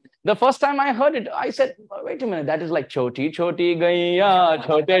Namaha. The first time I heard it, I said, wait a minute, that is like Choti Choti Gaiya,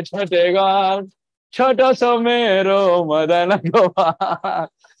 Chote Chote Gaal, Chota Somero Madana Gopal.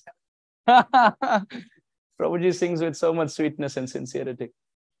 Prabhuji sings with so much sweetness and sincerity.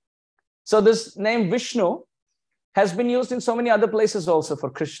 So this name Vishnu has been used in so many other places also for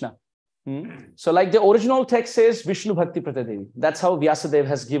Krishna. So like the original text says Vishnu Bhakti Pratadevi. That's how Vyasadeva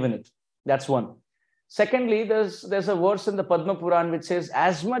has given it. That's one. Secondly, there's a verse in the Padma Puran which says,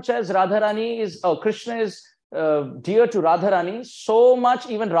 as much as Krishna is dear to Radharani, so much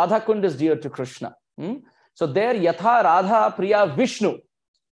even Radha Kund is dear to Krishna. So there, Yatha Radha Priya Vishnu.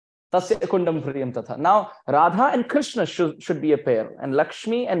 Tasya Kundam Priyam Tatha. Now, Radha and Krishna should be a pair, and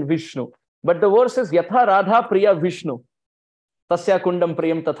Lakshmi and Vishnu. But the verse is Yatha Radha Priya Vishnu. Tasya Kundam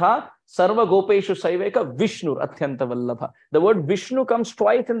Priyam Tatha. Sarva Gopeshu Saiveka Vishnu Atyanta Vallabha. The word Vishnu comes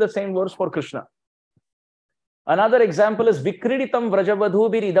twice in the same verse for Krishna. Another example is Vikriditam Vrajavadhu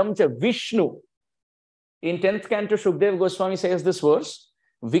Biridam Cha Vishnu. In 10th canto, Shukdev Goswami says this verse.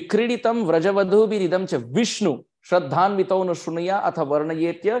 Vikriditam Vrajavadhu Biridam Cha Vishnu. Shraddhan Vitonu Shunaya Atha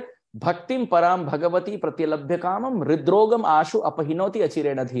Varnayetya. Bhaktim Param Bhagavati Pratyalabhyakamam Ridrogam Ashu Apahinoti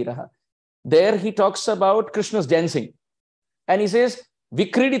Achirena Dhiraha. There he talks about Krishna's dancing. And he says,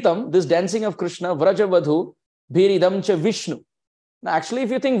 Vikriditam, this dancing of Krishna, Vrajavadhu, Bhiridam cha Vishnu. Now, actually, if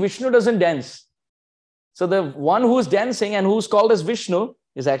you think Vishnu doesn't dance, so the one who's dancing and who's called as Vishnu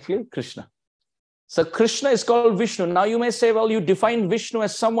is actually Krishna. So Krishna is called Vishnu. Now you may say, well, you define Vishnu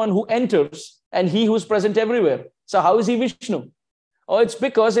as someone who enters and he who's present everywhere. So how is he Vishnu? Oh, it's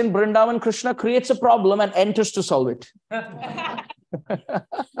because in Vrindavan, Krishna creates a problem and enters to solve it.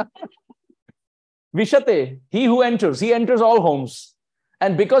 Vishate, he who enters, he enters all homes.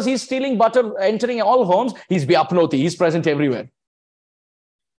 And because he's stealing butter, entering all homes, he's Vyapnoti, he's present everywhere.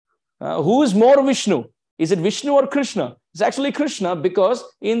 Who is more Vishnu? Is it Vishnu or Krishna? It's actually Krishna, because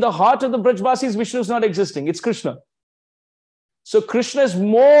in the heart of the Brajvasis, Vishnu is not existing. It's Krishna. So Krishna is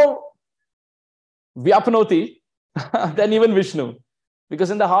more Vyapnoti than even Vishnu.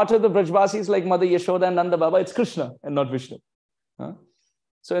 Because in the heart of the Brajvasis, like Mother Yashoda and Nanda Baba, it's Krishna and not Vishnu.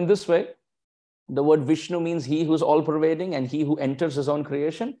 So in this way, the word Vishnu means he who's all-pervading and he who enters his own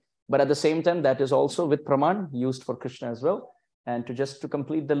creation. But at the same time, that is also with Praman used for Krishna as well. And to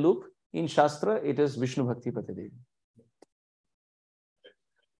complete the loop, in Shastra, it is Vishnu Bhakti Pratadevi.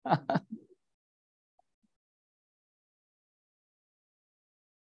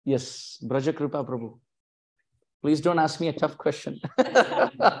 Yes, Braja Kripa Prabhu. Please don't ask me a tough question.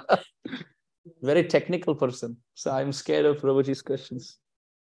 Very technical person. So I'm scared of Prabhuji's questions.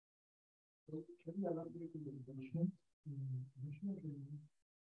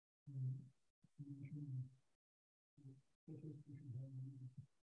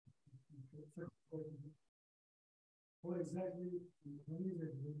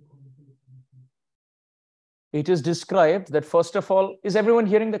 It is described that first of all, is everyone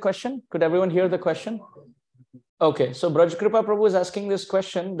hearing the question? Could everyone hear the question? Okay, so Braj Kripa Prabhu is asking this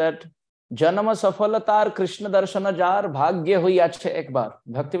question that Janama Safalatar Krishna Darshana Jar Bhagya Hui Ache Ek Bar.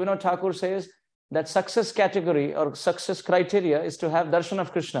 Bhaktivinoda Thakur says that success category or success criteria is to have darshan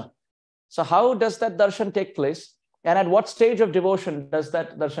of Krishna. So how does that darshan take place? And at what stage of devotion does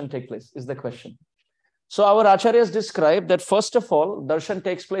that darshan take place is the question. So our acharyas describe that first of all, darshan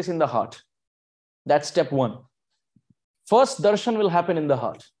takes place in the heart. That's step one. First darshan will happen in the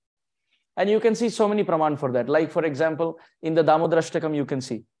heart. And you can see so many praman for that. Like for example, in the Damodarashtakam, you can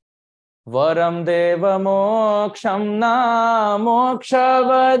see Varam deva moksham na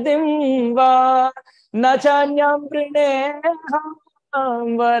mokshavadim va nachanyam prineham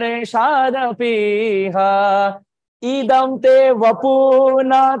vareshadapiha idam te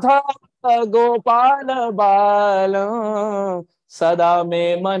vapunatha gopala balam sada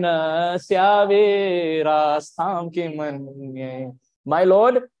me manasyavirastham kimanye. My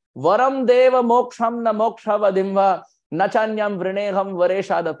Lord, Varam deva moksham na mokshavadim va nachanyam vrineham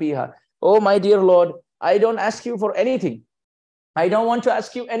vareshadapiha. Oh, my dear Lord, I don't ask you for anything. I don't want to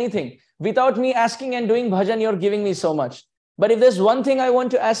ask you anything. Without me asking and doing bhajan, you're giving me so much. But if there's one thing I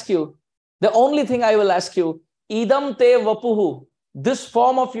want to ask you, the only thing I will ask you, idam te vapuhu, this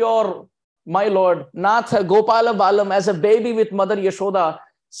form of your, my Lord, Natha Gopala Balam, as a baby with Mother Yashoda,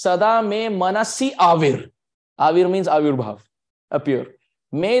 sada me manasi avir. Avir means avirbhav, appear.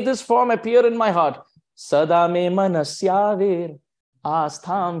 May this form appear in my heart. Sada me manasyavir.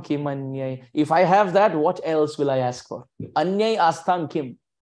 Astham kim anyay. If I have that, what else will I ask for? Anyay astham kim.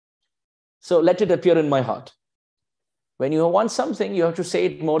 So let it appear in my heart. When you want something, you have to say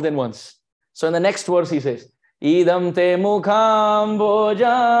it more than once. So in the next verse, he says, Idam te mukham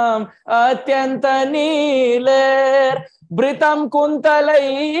bojam atyanta niler britam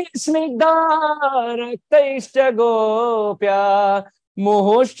kuntalai snigdha raktaishta gopya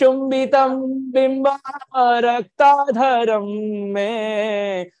Muhushchumbitam bimba raktadharam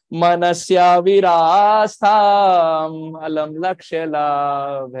me manasya virastham alam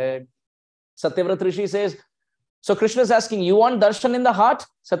lakshalabhe. Satyavrat Rishi says, so Krishna is asking, you want darshan in the heart?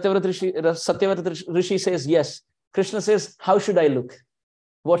 Satyavrat Rishi says, yes. Krishna says, how should I look?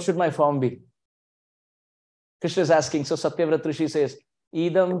 What should my form be? Krishna is asking, so Satyavrat Rishi says,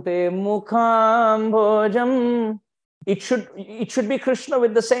 idam te mukham bhojam. It should be Krishna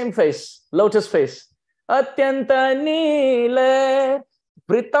with the same face, lotus face. Atyanta nile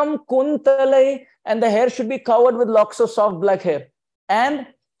pritam kuntalai, and the hair should be covered with locks of soft black hair. And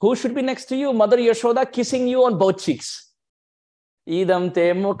who should be next to you? Mother Yashoda kissing you on both cheeks. Idam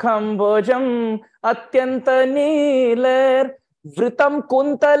te mukham bojam atyanta nile vritam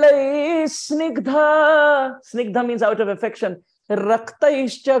kuntalai snigdha. Snigdha means out of affection.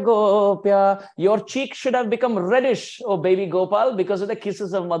 Raktaishcha gopya. Your cheek should have become reddish, oh baby Gopal, because of the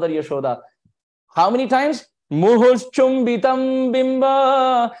kisses of Mother Yashoda. How many times? Muhushchumbitam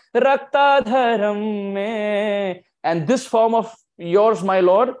bimba raktadharam me. And this form of yours, my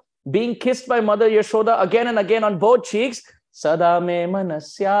Lord, being kissed by Mother Yashoda again and again on both cheeks. Sada me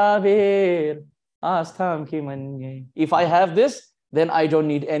manasyavir astham kimanye. If I have this, then I don't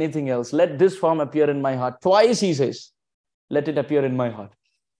need anything else. Let this form appear in my heart. Twice he says, let it appear in my heart.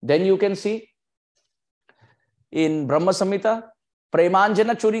 Then you can see in Brahma Samhita,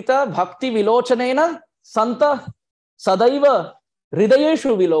 Premanjana Churita Bhakti Vilochanena Santa Sadaiva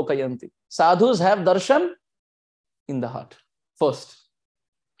Hridayeshu Vilokayanti. Sadhus have darshan in the heart first.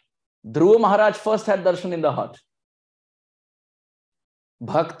 Dhruva Maharaj first had darshan in the heart.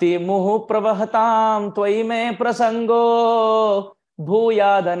 Bhakti muhu pravahatam tvai me prasango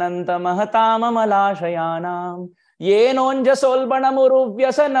bhuyadananta mahatam amalashayanam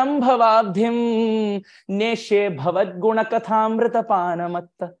yenonjasolbanamuruvyasanam bhavabdhim neshe bhavad gunakathamritapanamat.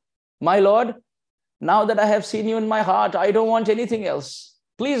 My Lord, now that I have seen you in my heart, I don't want anything else.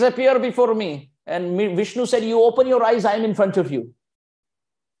 Please appear before me. And Vishnu said, you open your eyes, I am in front of you.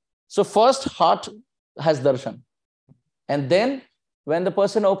 So first heart has darshan. And then when the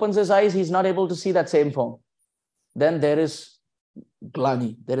person opens his eyes, he's not able to see that same form. Then there is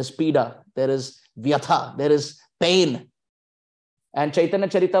glani, there is pida, there is vyatha, there is pain. And Chaitanya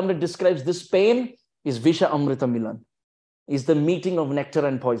Charitamrita describes this pain is Visha Amrita Milan, is the meeting of nectar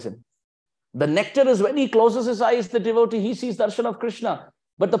and poison. The nectar is when he closes his eyes, the devotee, he sees darshan of Krishna.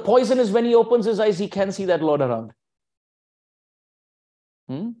 But the poison is when he opens his eyes, he can see that Lord around.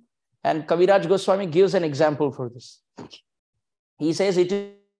 And Kaviraj Goswami gives an example for this. He says it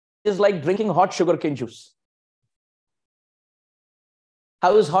is like drinking hot sugarcane juice.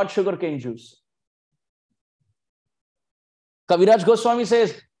 How is hot sugarcane juice? Kaviraj Goswami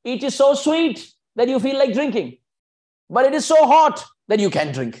says, it is so sweet that you feel like drinking, but it is so hot that you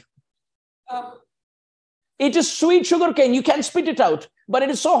can't drink. It is sweet sugarcane, you can spit it out, but it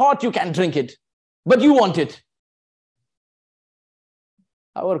is so hot you can't drink it, but you want it.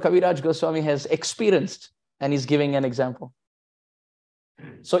 Our Kaviraj Goswami has experienced, and he's giving an example.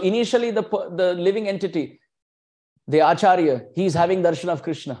 So initially the living entity, the Acharya, he's having darshan of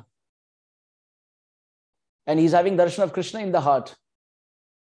Krishna. And he's having darshan of Krishna in the heart.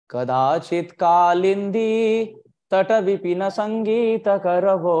 Kadachit kalindi tata vipina sangita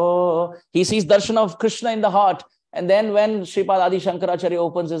karavo. He sees darshan of Krishna in the heart. And then when Sripad Adi Shankaracharya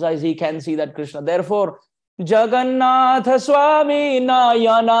opens his eyes, he can see that Krishna. Therefore, Jagannath Swami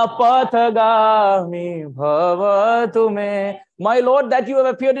Nayana Pathagami Bhavatume. My Lord, that you have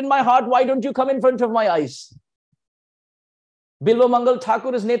appeared in my heart, why don't you come in front of my eyes? Bilva Mangal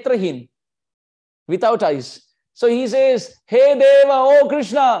Thakur is netrahin, without eyes. So he says, Hey Deva, oh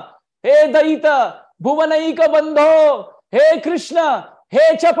Krishna, Hey Daita, Bhuvanaika Bandho, Hey Krishna,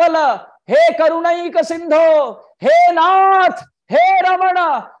 Hey Chapala, Hey Karunaika Sindho, Hey Nath, Hey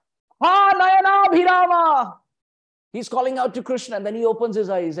Ramana, Ha Nayana Bhirama. He's calling out to Krishna, and then he opens his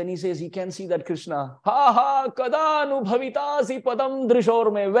eyes and he says, he can see that Krishna. Ha ha, kadanu bhavitasi padam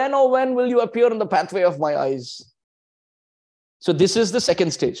drishorme. When, oh when will you appear in the pathway of my eyes? So this is the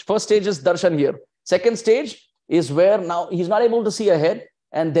second stage. First stage is darshan here. Second stage is where now he's not able to see ahead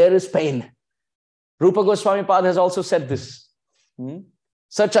and there is pain. Rupa Goswami Pad has also said this.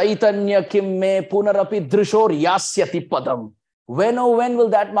 Sachaitanya kim me punarapi drishor yasyati padam. When, oh when will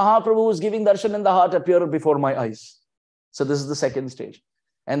that Mahaprabhu who is giving darshan in the heart appear before my eyes? So this is the second stage.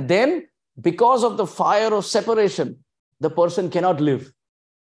 And then because of the fire of separation, the person cannot live.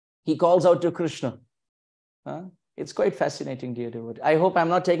 He calls out to Krishna. It's quite fascinating, dear devotee. I hope I'm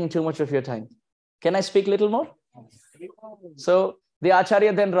not taking too much of your time. Can I speak a little more? So the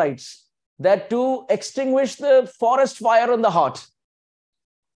Acharya then writes that to extinguish the forest fire in the heart,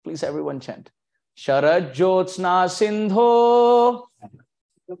 please everyone chant. Sharad Jyotsna Sindho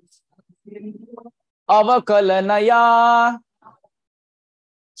Avakalanaya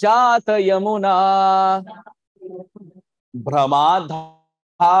Jata Yamuna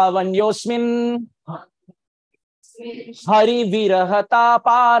Brahmadhavanyosmin Hari Virahata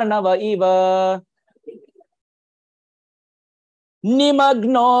Parnava Iva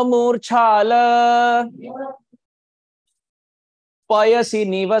Nimagno Murchala Payasi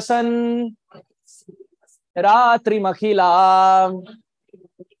Nivasan Ratri Makhila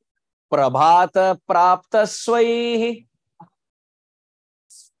Prabhata Prapta Swai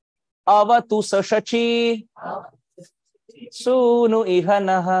Avatu Sashachi Sunu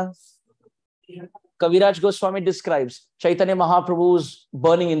Ihanaha. Kaviraj Goswami describes Chaitanya Mahaprabhu's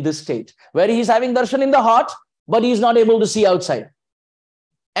burning in this state, where he's having darshan in the heart, but he's not able to see outside.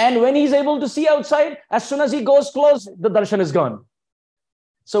 And when he's able to see outside, as soon as he goes close, the darshan is gone.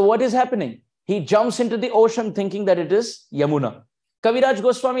 So what is happening? He jumps into the ocean thinking that it is Yamuna. Kaviraj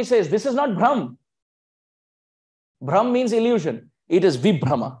Goswami says, this is not Brahm. Brahm means illusion. It is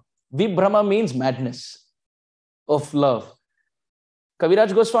Vibhrama. Vibhrama means madness of love.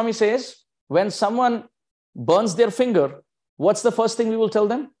 Kaviraj Goswami says, when someone burns their finger, what's the first thing we will tell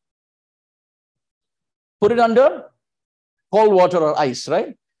them? Put it under cold water or ice,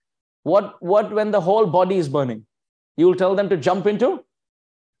 right? What when the whole body is burning? You will tell them to jump into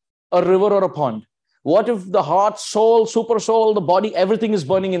a river or a pond. What if the heart, soul, super soul, the body, everything is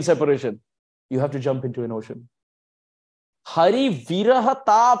burning in separation? You have to jump into an ocean. Hari Viraha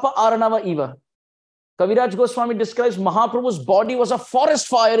Tapa Arnava Iva. Kaviraj Goswami describes Mahaprabhu's body was a forest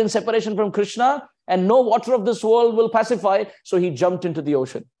fire in separation from Krishna, and no water of this world will pacify. So he jumped into the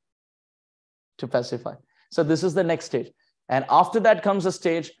ocean to pacify. So this is the next stage. And after that comes a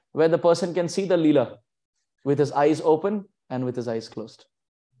stage where the person can see the Leela with his eyes open and with his eyes closed.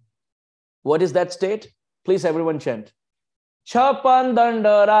 What is that state? Please everyone chant. Chapan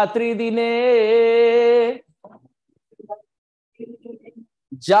danda ratri dine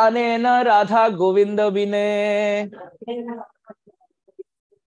Jane na Radha Govinda bine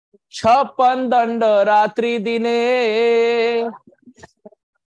Chapan danda ratri dine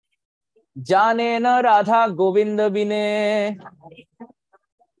Jane na Radha Govinda bine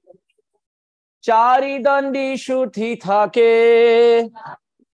Chari dandi shuthi thake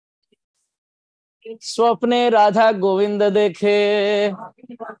Swapne Radha Govinda dekhe.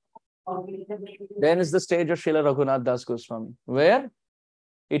 Then is the stage of Srila Raghunath Das Goswami, where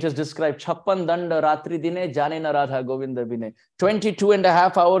it is described, Chappan Danda Ratri Dine Jane na Radha Govinda Bine.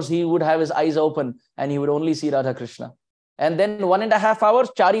 22.5 hours he would have his eyes open and he would only see Radha Krishna. And then 1.5 hours,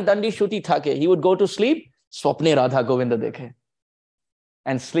 Chari Dandi Shuti Thake. He would go to sleep, Swapne Radha Govinda dekhe.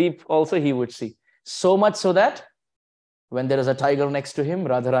 And sleep also he would see. So much so that when there is a tiger next to him,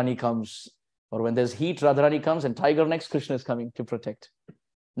 Radharani comes. Or when there's heat, Radharani comes, and tiger next, Krishna is coming to protect.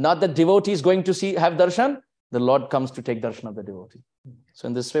 Not that devotee is going to have darshan, the Lord comes to take darshan of the devotee. So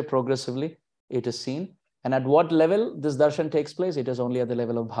in this way, progressively, it is seen. And at what level this darshan takes place? It is only at the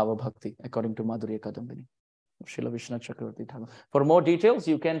level of bhava bhakti, according to Madhurya Kadambini. Srila Vishwanath Chakravarti Thakur. For more details,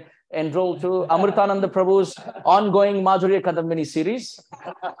 you can enroll to Amritananda Prabhu's ongoing Madhurya Kadambini series.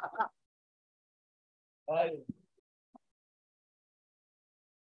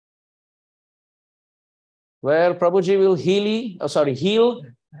 Where Prabhuji will heal.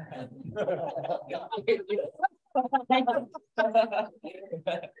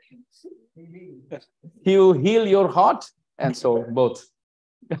 He will heal your heart and soul, both.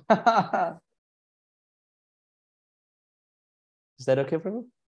 Is that okay, Prabhu?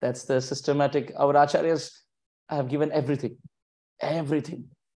 That's the systematic. Our acharyas have given everything. Everything.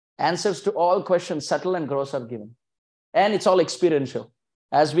 Answers to all questions, subtle and gross, are given. And it's all experiential.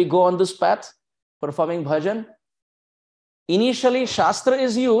 As we go on this path, performing bhajan, initially Shastra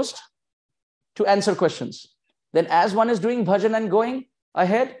is used to answer questions. Then as one is doing bhajan and going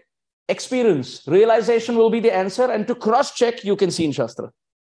ahead, experience, realization will be the answer, and to cross-check, you can see in Shastra.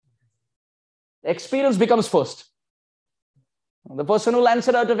 Experience becomes first. The person will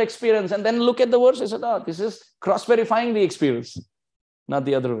answer out of experience and then look at the verse and say, oh, this is cross-verifying the experience, not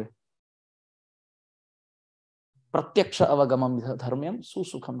the other way. Pratyaksha avagamam dharmyam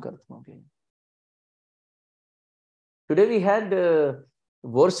susukham kartam. Today we had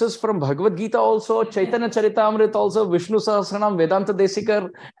verses from Bhagavad Gita also, Chaitanya Charitamrita also, Vishnu Sahasranam, Vedanta Desikar,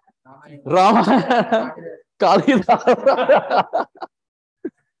 Rama, Kalidasa,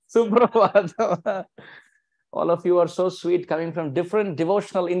 Suprabhat. All of you are so sweet, coming from different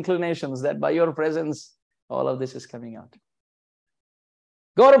devotional inclinations, that by your presence, all of this is coming out.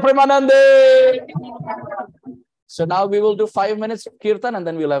 Gaura Premanande! So now we will do 5 minutes of kirtan and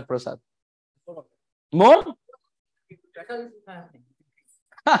then we'll have prasad. More?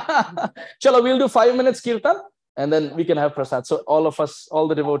 Chalo, we'll do 5 minutes kirtan and then we can have prasad. So all of us, all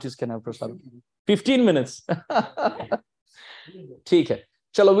the devotees can have prasad. 15 minutes. Theek hai.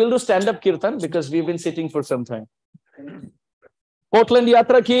 Chalo, we'll do stand-up kirtan because we've been sitting for some time. Portland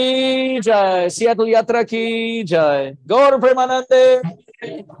Yatra ki jai, Seattle Yatra ki jai. Gaur Premanande.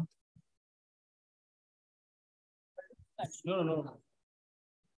 No.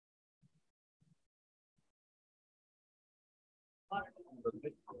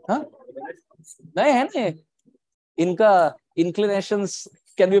 हाँ? नहीं है नहीं, इनका inclinations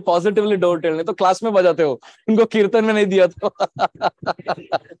can be positively dovetailed. नहीं तो class में बजाते हो, इनको कीर्तन में नहीं दिया तो.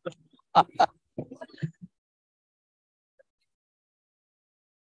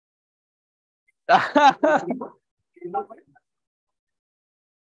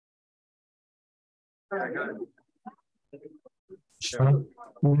 Sure.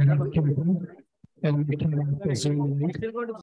 And we can